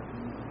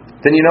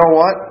 then you know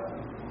what?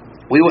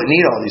 We wouldn't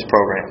need all these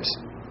programs.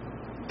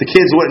 The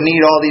kids wouldn't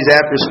need all these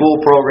after-school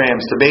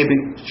programs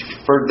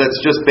that's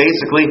just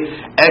basically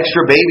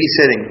extra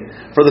babysitting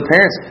for the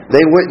parents.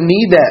 They wouldn't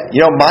need that.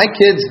 My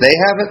kids, they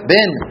haven't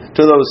been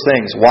to those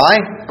things. Why?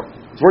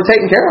 Because we're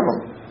taking care of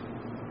them.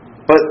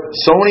 But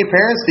so many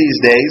parents these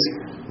days,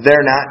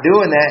 they're not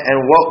doing that.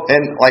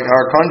 And like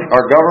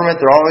our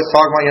government, they're always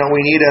talking about,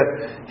 we need to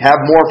have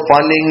more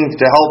funding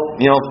to help,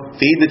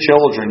 feed the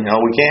children.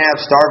 We can't have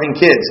starving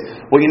kids.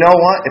 Well, you know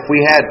what? If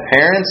we had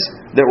parents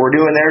that were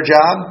doing their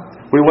job,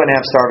 we wouldn't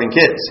have starving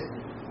kids.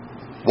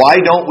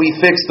 Why don't we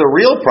fix the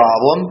real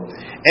problem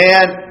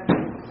and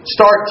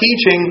start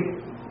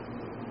teaching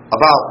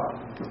about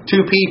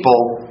two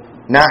people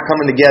not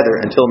coming together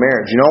until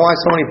marriage? You know why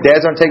so many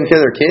dads aren't taking care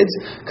of their kids?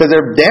 Because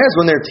they're dads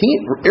when they're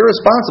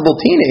irresponsible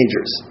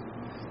teenagers.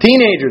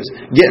 Teenagers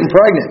getting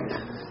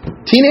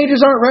pregnant.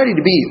 Teenagers aren't ready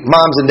to be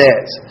moms and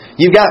dads.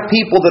 You've got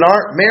people that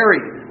aren't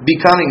married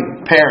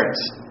becoming parents.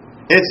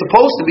 It's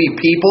supposed to be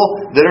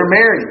people that are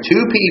married.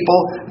 Two people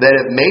that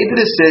have made the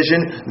decision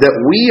that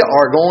we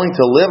are going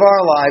to live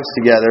our lives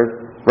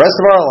together, rest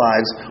of our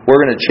lives. We're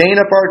going to chain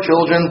up our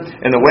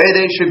children in the way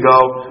they should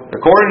go,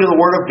 according to the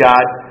Word of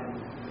God.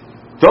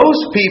 Those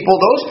people,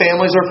 those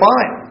families are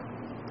fine.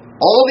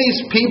 All these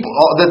people,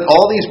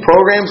 all these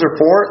programs are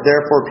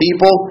they're for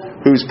people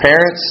whose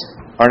parents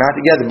are not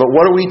together. But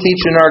what do we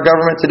teach in our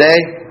government today?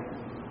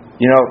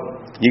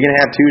 You're going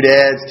to have two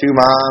dads, two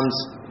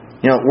moms.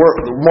 We're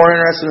more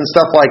interested in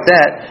stuff like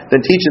that than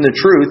teaching the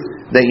truth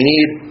that you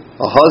need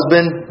a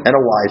husband and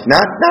a wife.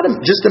 Not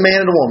just a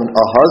man and a woman.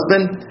 A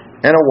husband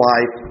and a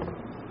wife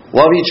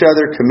love each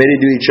other, committed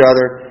to each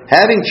other,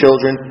 having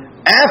children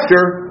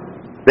after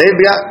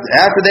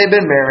they've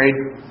been married,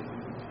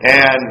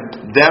 and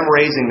them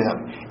raising them.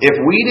 If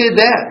we did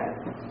that,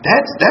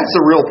 that's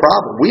a real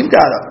problem.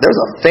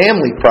 There's a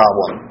family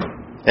problem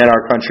in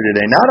our country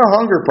today, not a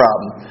hunger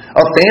problem,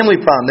 a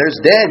family problem. There's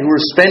dads who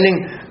are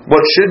spending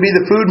what should be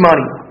the food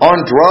money on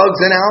drugs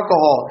and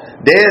alcohol.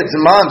 Dads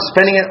and moms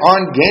spending it on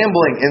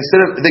gambling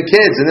instead of the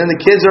kids, and then the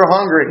kids are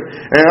hungry.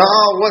 And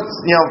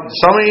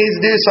somebody needs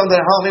to do something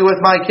to help me with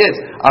my kids.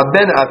 I've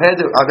had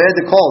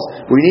the calls.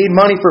 We need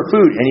money for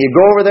food, and you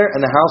go over there,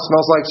 and the house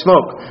smells like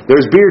smoke.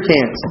 There's beer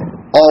cans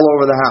all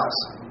over the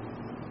house.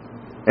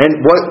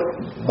 And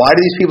why do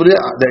these people do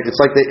that?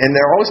 It's like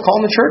they're always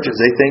calling the churches.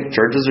 They think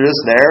churches are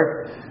just there.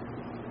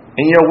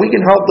 And we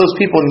can help those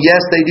people, and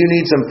yes, they do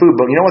need some food,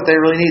 but you know what they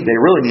really need? They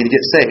really need to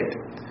get saved.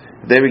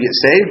 If they would get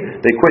saved,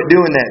 they quit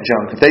doing that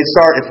junk.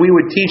 If we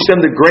would teach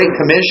them the Great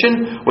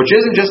Commission, which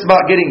isn't just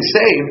about getting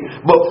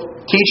saved, but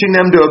teaching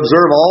them to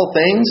observe all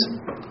things,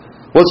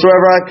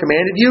 whatsoever I've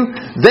commanded you,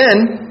 then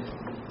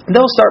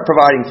they'll start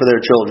providing for their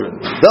children.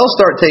 They'll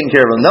start taking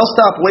care of them. They'll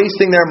stop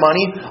wasting their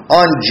money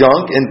on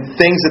junk and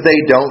things that they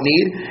don't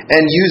need,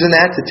 and using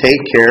that to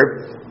take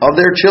care of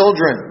their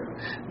children.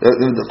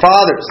 The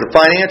fathers, the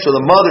financial,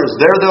 the mothers,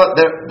 they're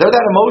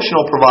that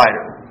emotional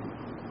provider.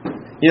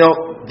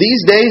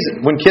 These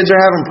days when kids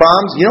are having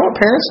problems, you know what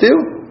parents do?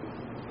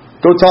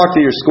 Go talk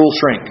to your school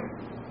shrink.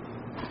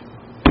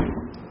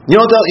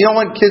 You don't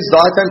want kids a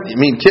lot of times.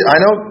 I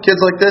know kids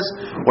like this,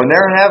 when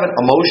they're having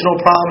emotional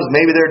problems,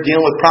 maybe they're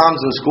dealing with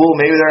problems in school,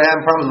 maybe they're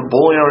having problems with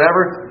bullying or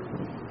whatever.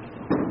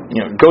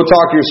 Go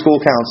talk to your school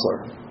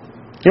counselor.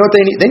 You know what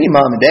they need? They need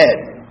mom and dad.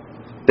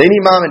 They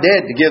need mom and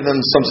dad to give them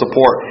some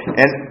support.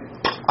 And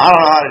I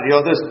don't know how to deal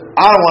with this.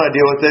 I don't want to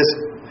deal with this.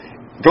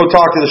 Go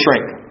talk to the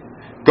shrink.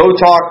 Go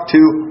talk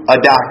to a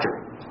doctor.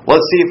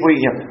 Let's see if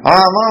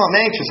I'm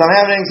anxious. I'm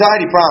having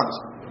anxiety problems.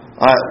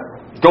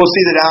 Go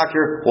see the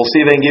doctor. We'll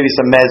see if they can give you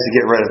some meds to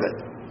get rid of it.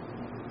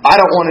 I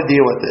don't want to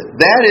deal with it.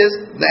 That is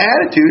the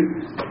attitude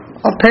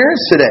of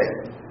parents today.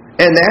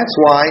 And that's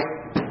why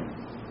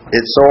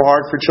it's so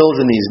hard for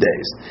children these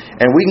days.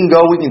 And we can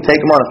take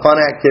them on a fun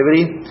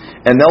activity,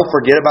 and they'll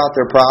forget about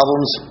their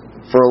problems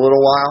for a little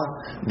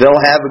while.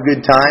 They'll have a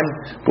good time.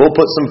 We'll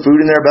put some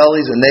food in their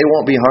bellies and they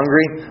won't be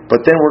hungry.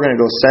 But then we're going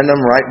to go send them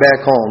right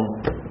back home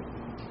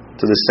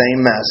to the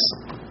same mess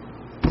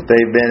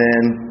they've been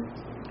in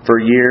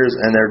for years,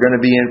 and they're going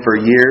to be in for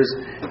years.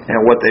 And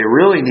what they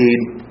really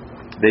need,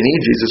 they need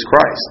Jesus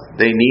Christ.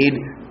 They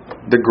need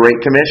the Great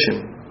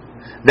Commission.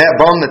 That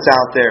bum that's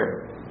out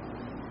there,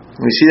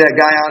 we see that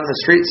guy out in the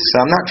streets.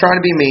 I'm not trying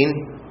to be mean.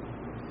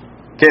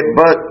 Okay,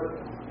 but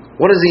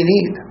what does he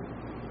need?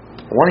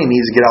 One, he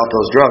needs to get off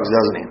those drugs,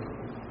 doesn't he?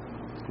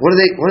 What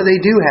do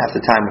they do half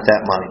the time with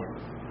that money?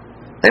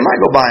 They might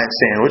go buy a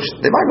sandwich.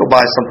 They might go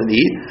buy something to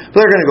eat. But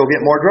they're going to go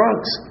get more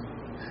drugs.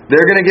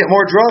 They're going to get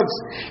more drugs.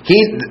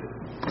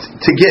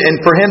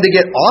 For him to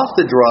get off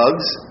the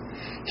drugs,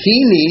 he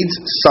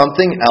needs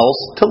something else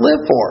to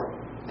live for.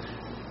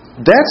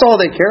 That's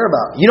all they care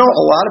about. A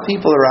lot of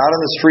people that are out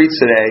on the streets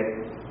today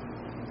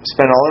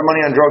spend all their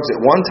money on drugs.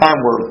 At one time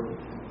were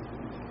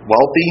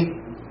wealthy,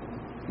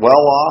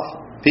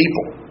 well-off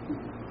people.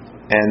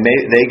 And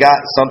they got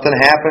something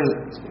bad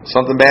happened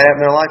in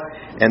their life,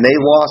 and they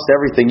lost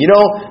everything. There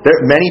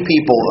are many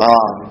people,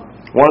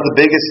 one of the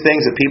biggest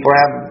things that people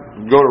have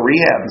to go to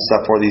rehab and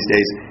stuff for these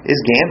days is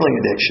gambling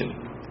addiction.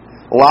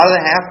 A lot of the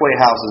halfway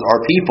houses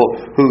are people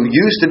who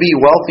used to be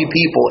wealthy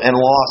people and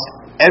lost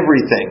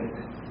everything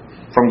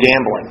from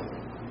gambling.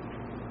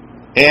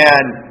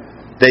 And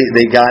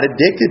they got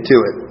addicted to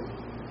it.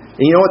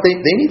 And you know what?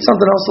 They need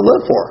something else to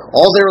live for.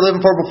 All they were living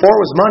for before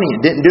was money.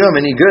 It didn't do them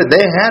any good. They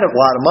had a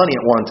lot of money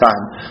at one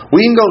time.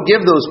 We can go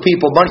give those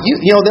people money.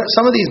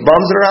 Some of these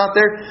bums that are out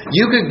there,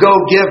 you could go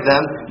give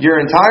them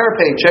your entire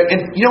paycheck, and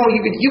you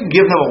could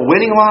give them a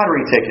winning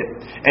lottery ticket,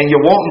 and you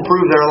won't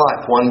improve their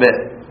life one bit.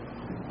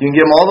 You can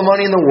give them all the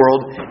money in the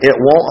world. It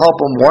won't help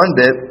them one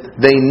bit.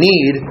 They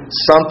need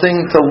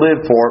something to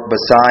live for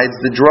besides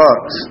the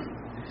drugs.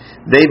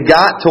 They've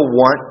got to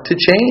want to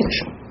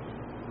change.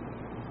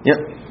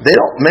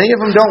 Many of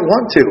them don't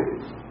want to.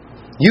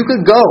 You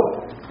could go.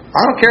 I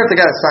don't care if they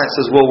got a sign that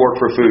says we'll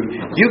work for food.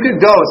 You could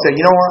go and say,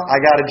 you know what,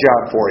 I got a job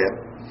for you.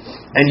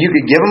 And you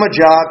could give them a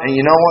job, and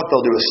you know what,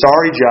 they'll do a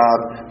sorry job.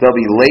 They'll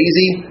be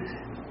lazy.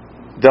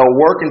 They'll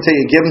work until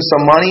you give them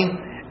some money,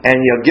 and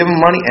you'll give them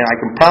money, and I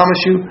can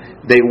promise you,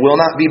 they will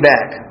not be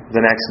back the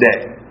next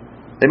day.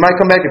 They might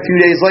come back a few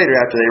days later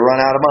after they run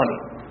out of money.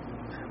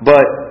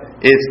 But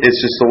it's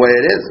just the way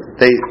it is.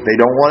 They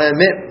don't want to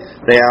admit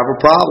they have a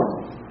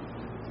problem.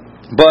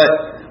 But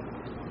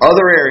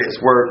other areas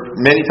where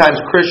many times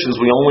Christians,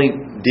 we only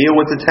deal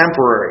with the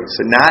temporary,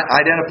 so not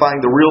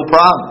identifying the real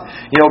problem.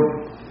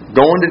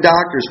 Going to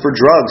doctors for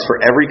drugs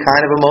for every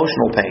kind of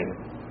emotional pain.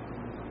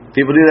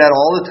 People do that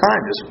all the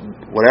time. Just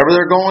whatever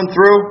they're going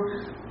through,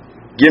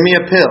 give me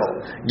a pill.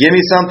 Give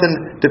me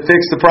something to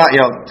fix the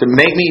problem, to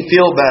make me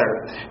feel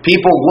better.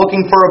 People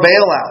looking for a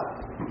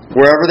bailout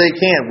wherever they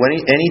can,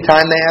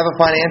 anytime they have a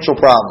financial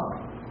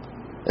problem.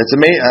 It's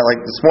amazing.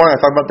 Like this morning, I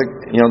talked about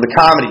the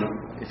comedy.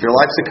 If your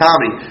life's a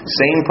comedy,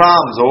 same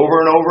problems over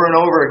and over and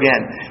over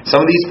again.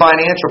 Some of these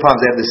financial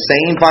problems, they have the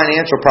same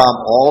financial problem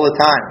all the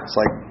time. It's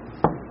like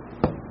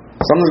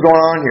something's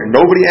going on here.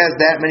 Nobody has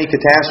that many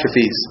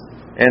catastrophes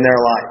in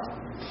their life.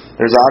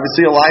 There's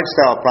obviously a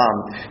lifestyle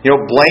problem.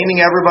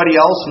 Blaming everybody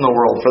else in the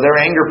world for their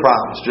anger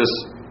problems. Just,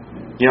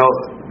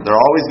 they're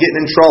always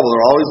getting in trouble.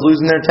 They're always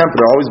losing their temper.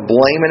 They're always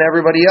blaming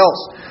everybody else.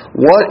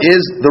 What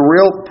is the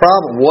real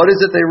problem? What is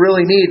it they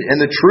really need?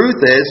 And the truth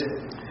is,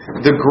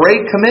 the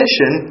Great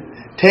Commission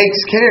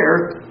takes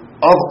care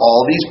of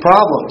all these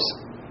problems.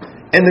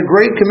 And the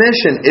Great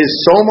Commission is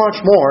so much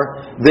more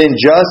than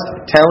just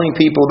telling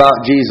people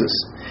about Jesus.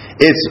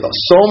 It's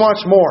so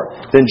much more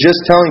than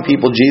just telling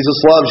people Jesus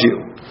loves you.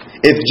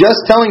 If just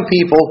telling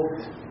people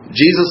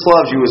Jesus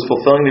loves you is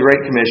fulfilling the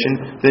Great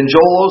Commission, then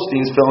Joel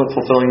Osteen's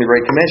fulfilling the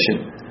Great Commission.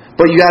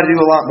 But you got to do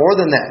a lot more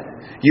than that.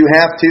 You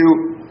have to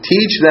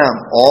teach them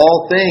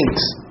all things.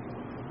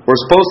 We're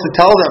supposed to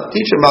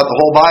teach them about the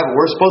whole Bible.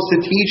 We're supposed to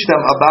teach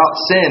them about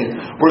sin.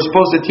 We're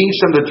supposed to teach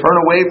them to turn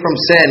away from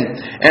sin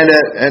and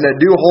to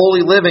do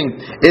holy living.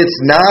 It's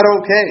not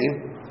okay,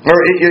 or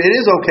it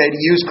is okay to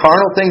use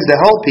carnal things to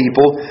help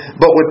people,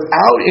 but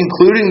without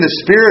including the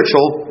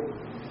spiritual,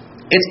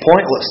 it's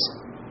pointless.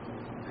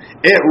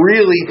 It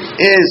really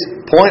is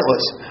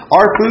pointless.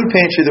 Our food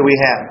pantry that we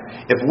have,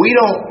 if we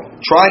don't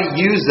try to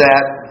use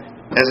that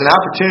as an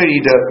opportunity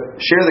to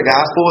share the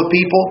gospel with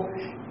people,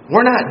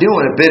 we're not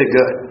doing a bit of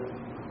good.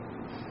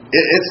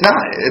 It's not.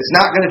 It's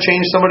not going to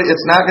change somebody.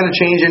 It's not going to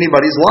change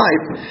anybody's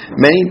life.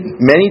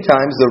 Many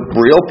times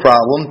the real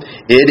problem,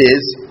 it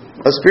is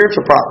a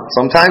spiritual problem.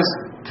 Sometimes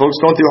folks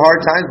going through hard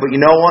times, but you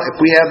know what?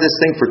 If we have this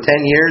thing for 10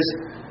 years,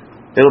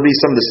 it'll be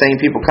some of the same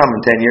people coming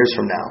 10 years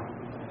from now.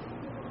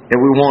 And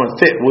we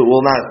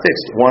will not have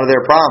fixed one of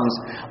their problems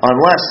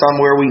unless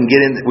somewhere we can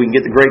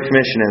get the Great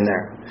Commission in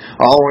there.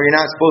 Oh, well, you're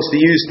not supposed to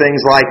use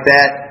things like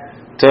that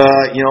to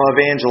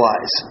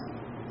evangelize.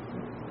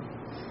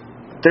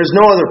 There's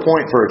no other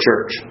point for a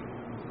church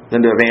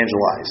than to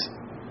evangelize.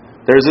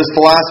 There's this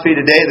philosophy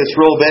today that's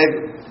real big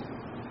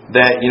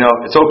that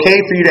it's okay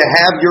for you to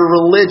have your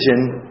religion,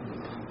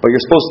 but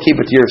you're supposed to keep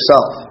it to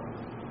yourself.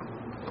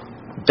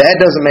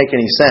 That doesn't make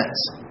any sense.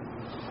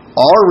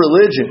 Our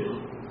religion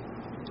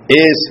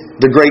is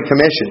the Great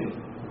Commission.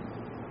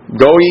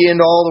 Go ye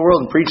into all the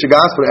world and preach the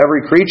gospel to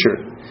every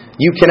creature.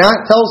 You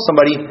cannot tell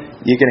somebody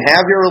you can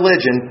have your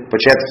religion, but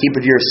you have to keep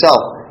it to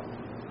yourself.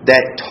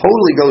 That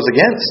totally goes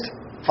against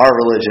our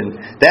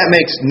religion. That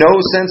makes no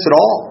sense at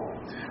all.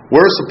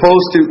 We're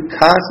supposed to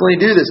constantly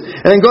do this.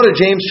 And then go to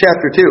James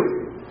chapter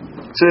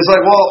 2. So it's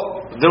like,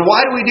 well, then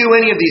why do we do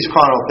any of these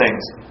carnal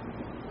things?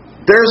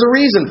 There's a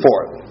reason for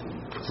it.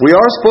 We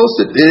are supposed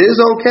to. It is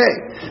okay.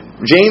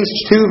 James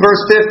 2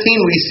 verse 15,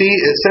 we see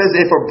it says,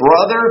 if a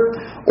brother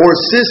or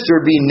sister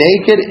be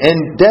naked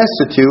and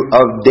destitute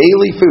of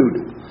daily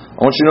food.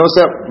 I want you to notice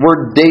that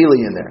word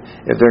daily in there.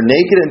 If they're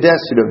naked and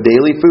destitute of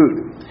daily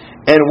food,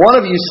 and one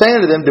of you say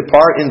unto them,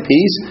 depart in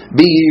peace,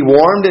 be ye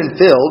warmed and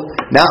filled,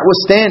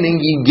 notwithstanding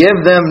ye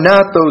give them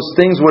not those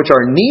things which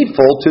are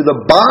needful to the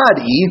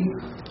body,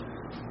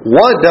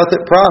 what doth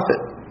it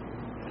profit?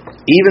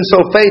 Even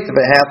so faith, if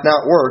it hath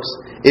not works,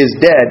 is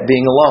dead,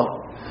 being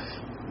alone.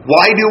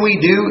 Why do we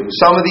do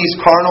some of these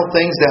carnal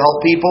things to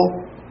help people?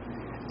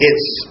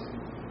 It's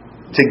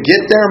to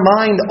get their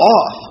mind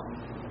off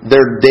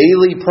their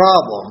daily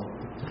problem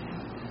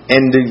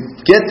and to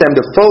get them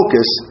to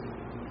focus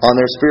on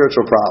their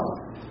spiritual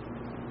problem.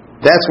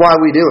 That's why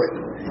we do it.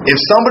 If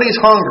somebody's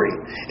hungry,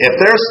 if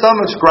their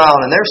stomach's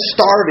growling and they're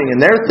starving and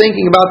they're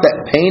thinking about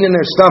that pain in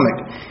their stomach,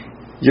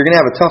 you're going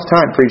to have a tough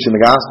time preaching the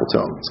gospel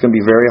to them. It's going to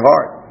be very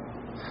hard.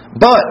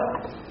 But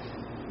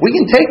we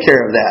can take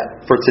care of that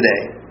for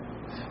today.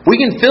 We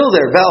can fill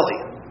their belly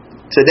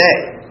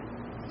today.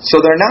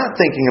 So they're not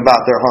thinking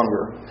about their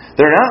hunger.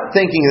 They're not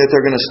thinking that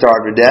they're going to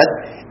starve to death.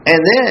 And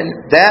then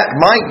that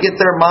might get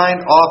their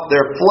mind off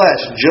their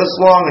flesh just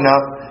long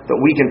enough that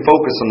we can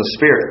focus on the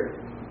Spirit.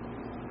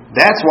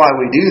 That's why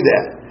we do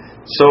that.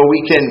 So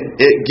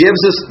it gives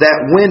us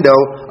that window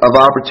of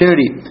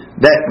opportunity.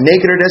 That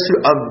naked or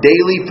destitute of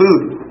daily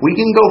food. We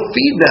can go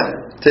feed them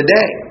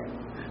today.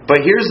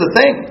 But here's the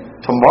thing.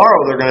 Tomorrow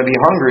they're going to be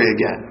hungry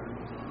again.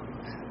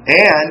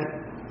 And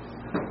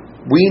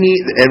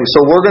so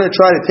we're going to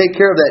try to take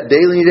care of that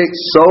daily need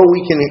so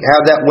we can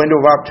have that window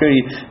of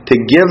opportunity to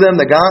give them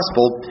the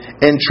gospel.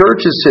 And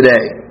churches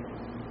today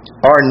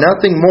are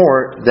nothing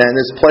more than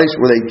this place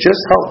where they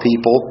just help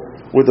people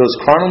with those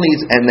carnal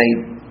needs, and they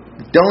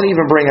don't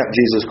even bring up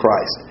Jesus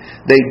Christ.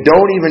 They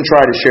don't even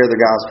try to share the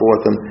gospel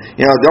with them.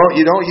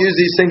 You don't use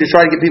these things to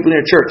try to get people in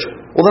your church.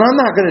 Well, then I'm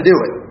not going to do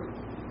it.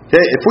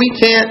 Okay? If we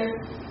can't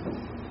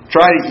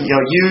try to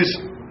use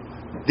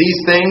these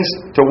things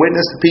to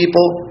witness to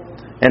people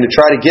and to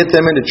try to get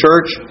them into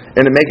church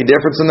and to make a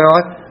difference in their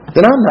life,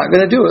 then I'm not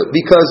going to do it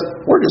because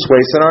we're just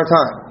wasting our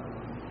time.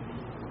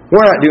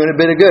 We're not doing a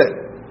bit of good.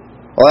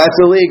 Well, that's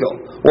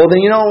illegal. Well,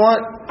 then you know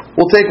what?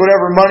 We'll take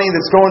whatever money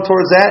that's going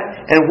towards that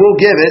and we'll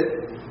give it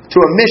to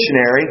a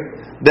missionary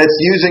that's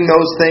using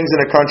those things in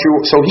a country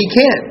so he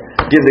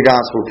can't give the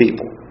gospel to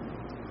people.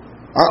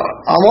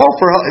 I'm all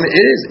for help. I mean,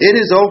 it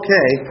is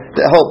okay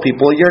to help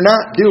people. You're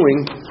not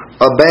doing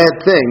a bad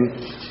thing.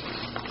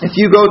 If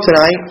you go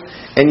tonight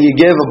and you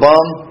give a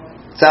bum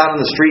that's out on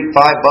the street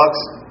 $5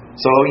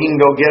 so you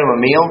can go get him a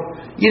meal,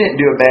 you didn't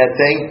do a bad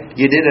thing.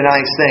 You did a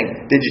nice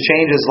thing. Did you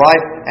change his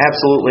life?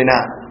 Absolutely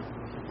not.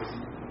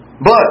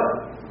 But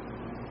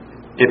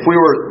if we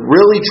were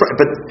really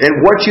and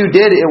what you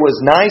did, it was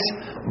nice,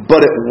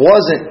 but it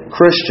wasn't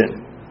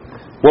Christian.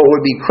 What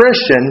would be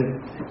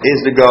Christian is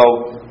to go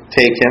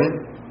take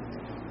him,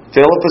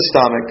 fill up his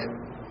stomach,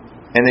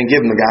 and then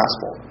give him the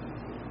gospel.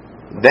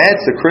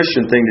 That's the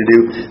Christian thing to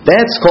do.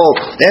 That's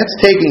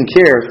taking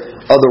care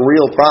of the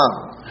real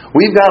problem.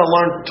 We've got to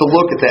learn to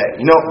look at that.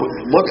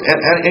 Look at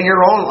in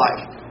your own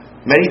life.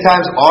 Many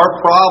times our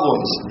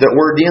problems that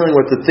we're dealing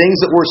with, the things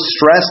that we're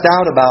stressed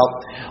out about,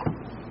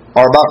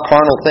 are about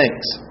carnal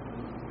things.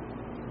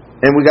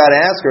 And we got to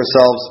ask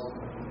ourselves,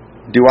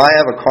 do I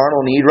have a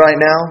carnal need right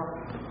now?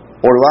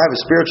 Or do I have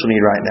a spiritual need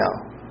right now?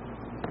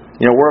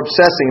 We're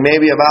obsessing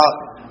maybe about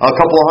a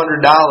couple of $100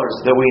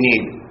 that we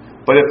need.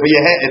 But if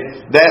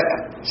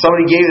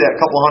somebody gave you that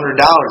couple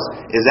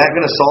 $100, is that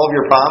going to solve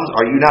your problems?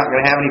 Are you not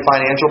going to have any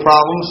financial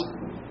problems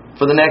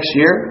for the next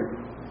year?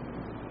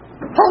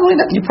 Probably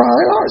not. You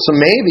probably are. So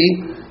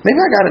maybe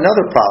I got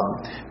another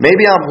problem.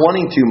 Maybe I'm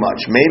wanting too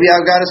much. Maybe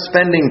I've got a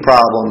spending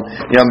problem.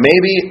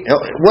 Maybe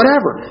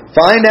whatever.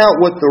 Find out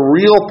what the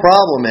real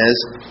problem is.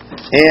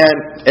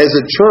 And as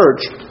a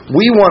church,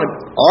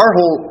 our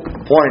whole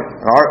point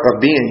of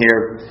being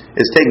here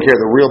is taking care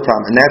of the real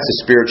problem, and that's the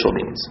spiritual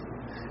needs.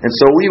 And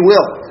so we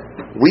will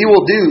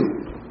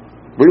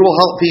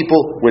help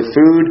people with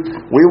food.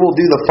 We will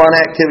do the fun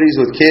activities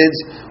with kids.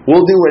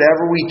 We'll do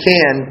whatever we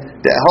can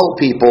to help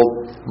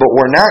people, but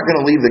we're not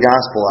going to leave the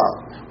gospel out.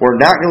 We're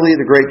not going to leave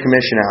the Great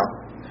Commission out.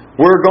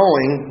 We're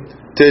going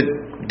to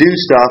do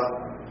stuff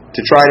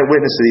to try to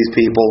witness to these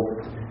people,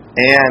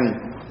 and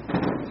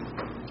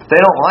if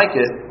they don't like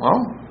it,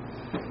 well,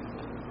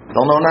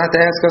 they'll know not to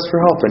ask us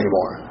for help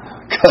anymore.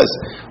 Because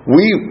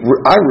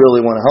I really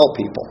want to help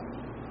people.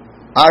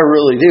 I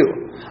really do.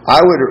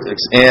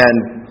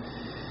 And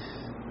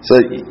so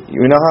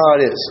you know how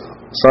it is.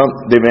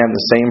 They've been having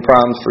the same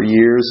problems for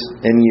years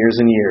and years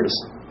and years.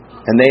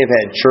 And they've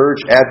had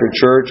church after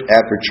church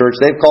after church.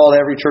 They've called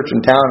every church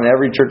in town, and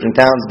every church in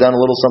town's done a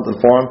little something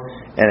for them,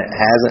 and it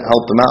hasn't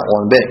helped them out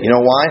one bit. You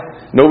know why?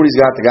 Nobody's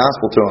got the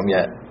gospel to them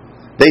yet.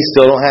 They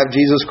still don't have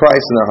Jesus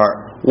Christ in their heart.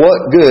 What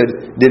good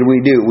did we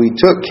do? We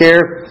took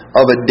care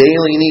of a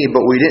daily need,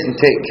 but we didn't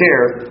take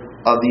care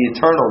of the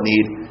eternal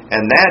need.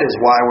 And that is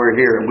why we're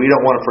here. And we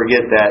don't want to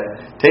forget that.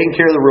 Taking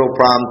care of the real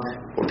problem,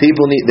 what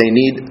people need, they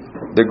need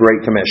the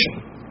Great Commission.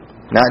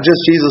 Not just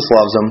Jesus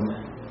loves them,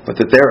 but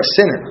that they're a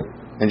sinner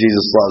and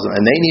Jesus loves them.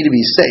 And they need to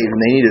be saved,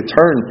 and they need to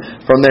turn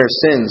from their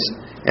sins.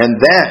 And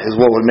that is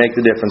what would make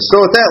the difference.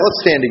 So with that, let's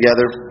stand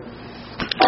together.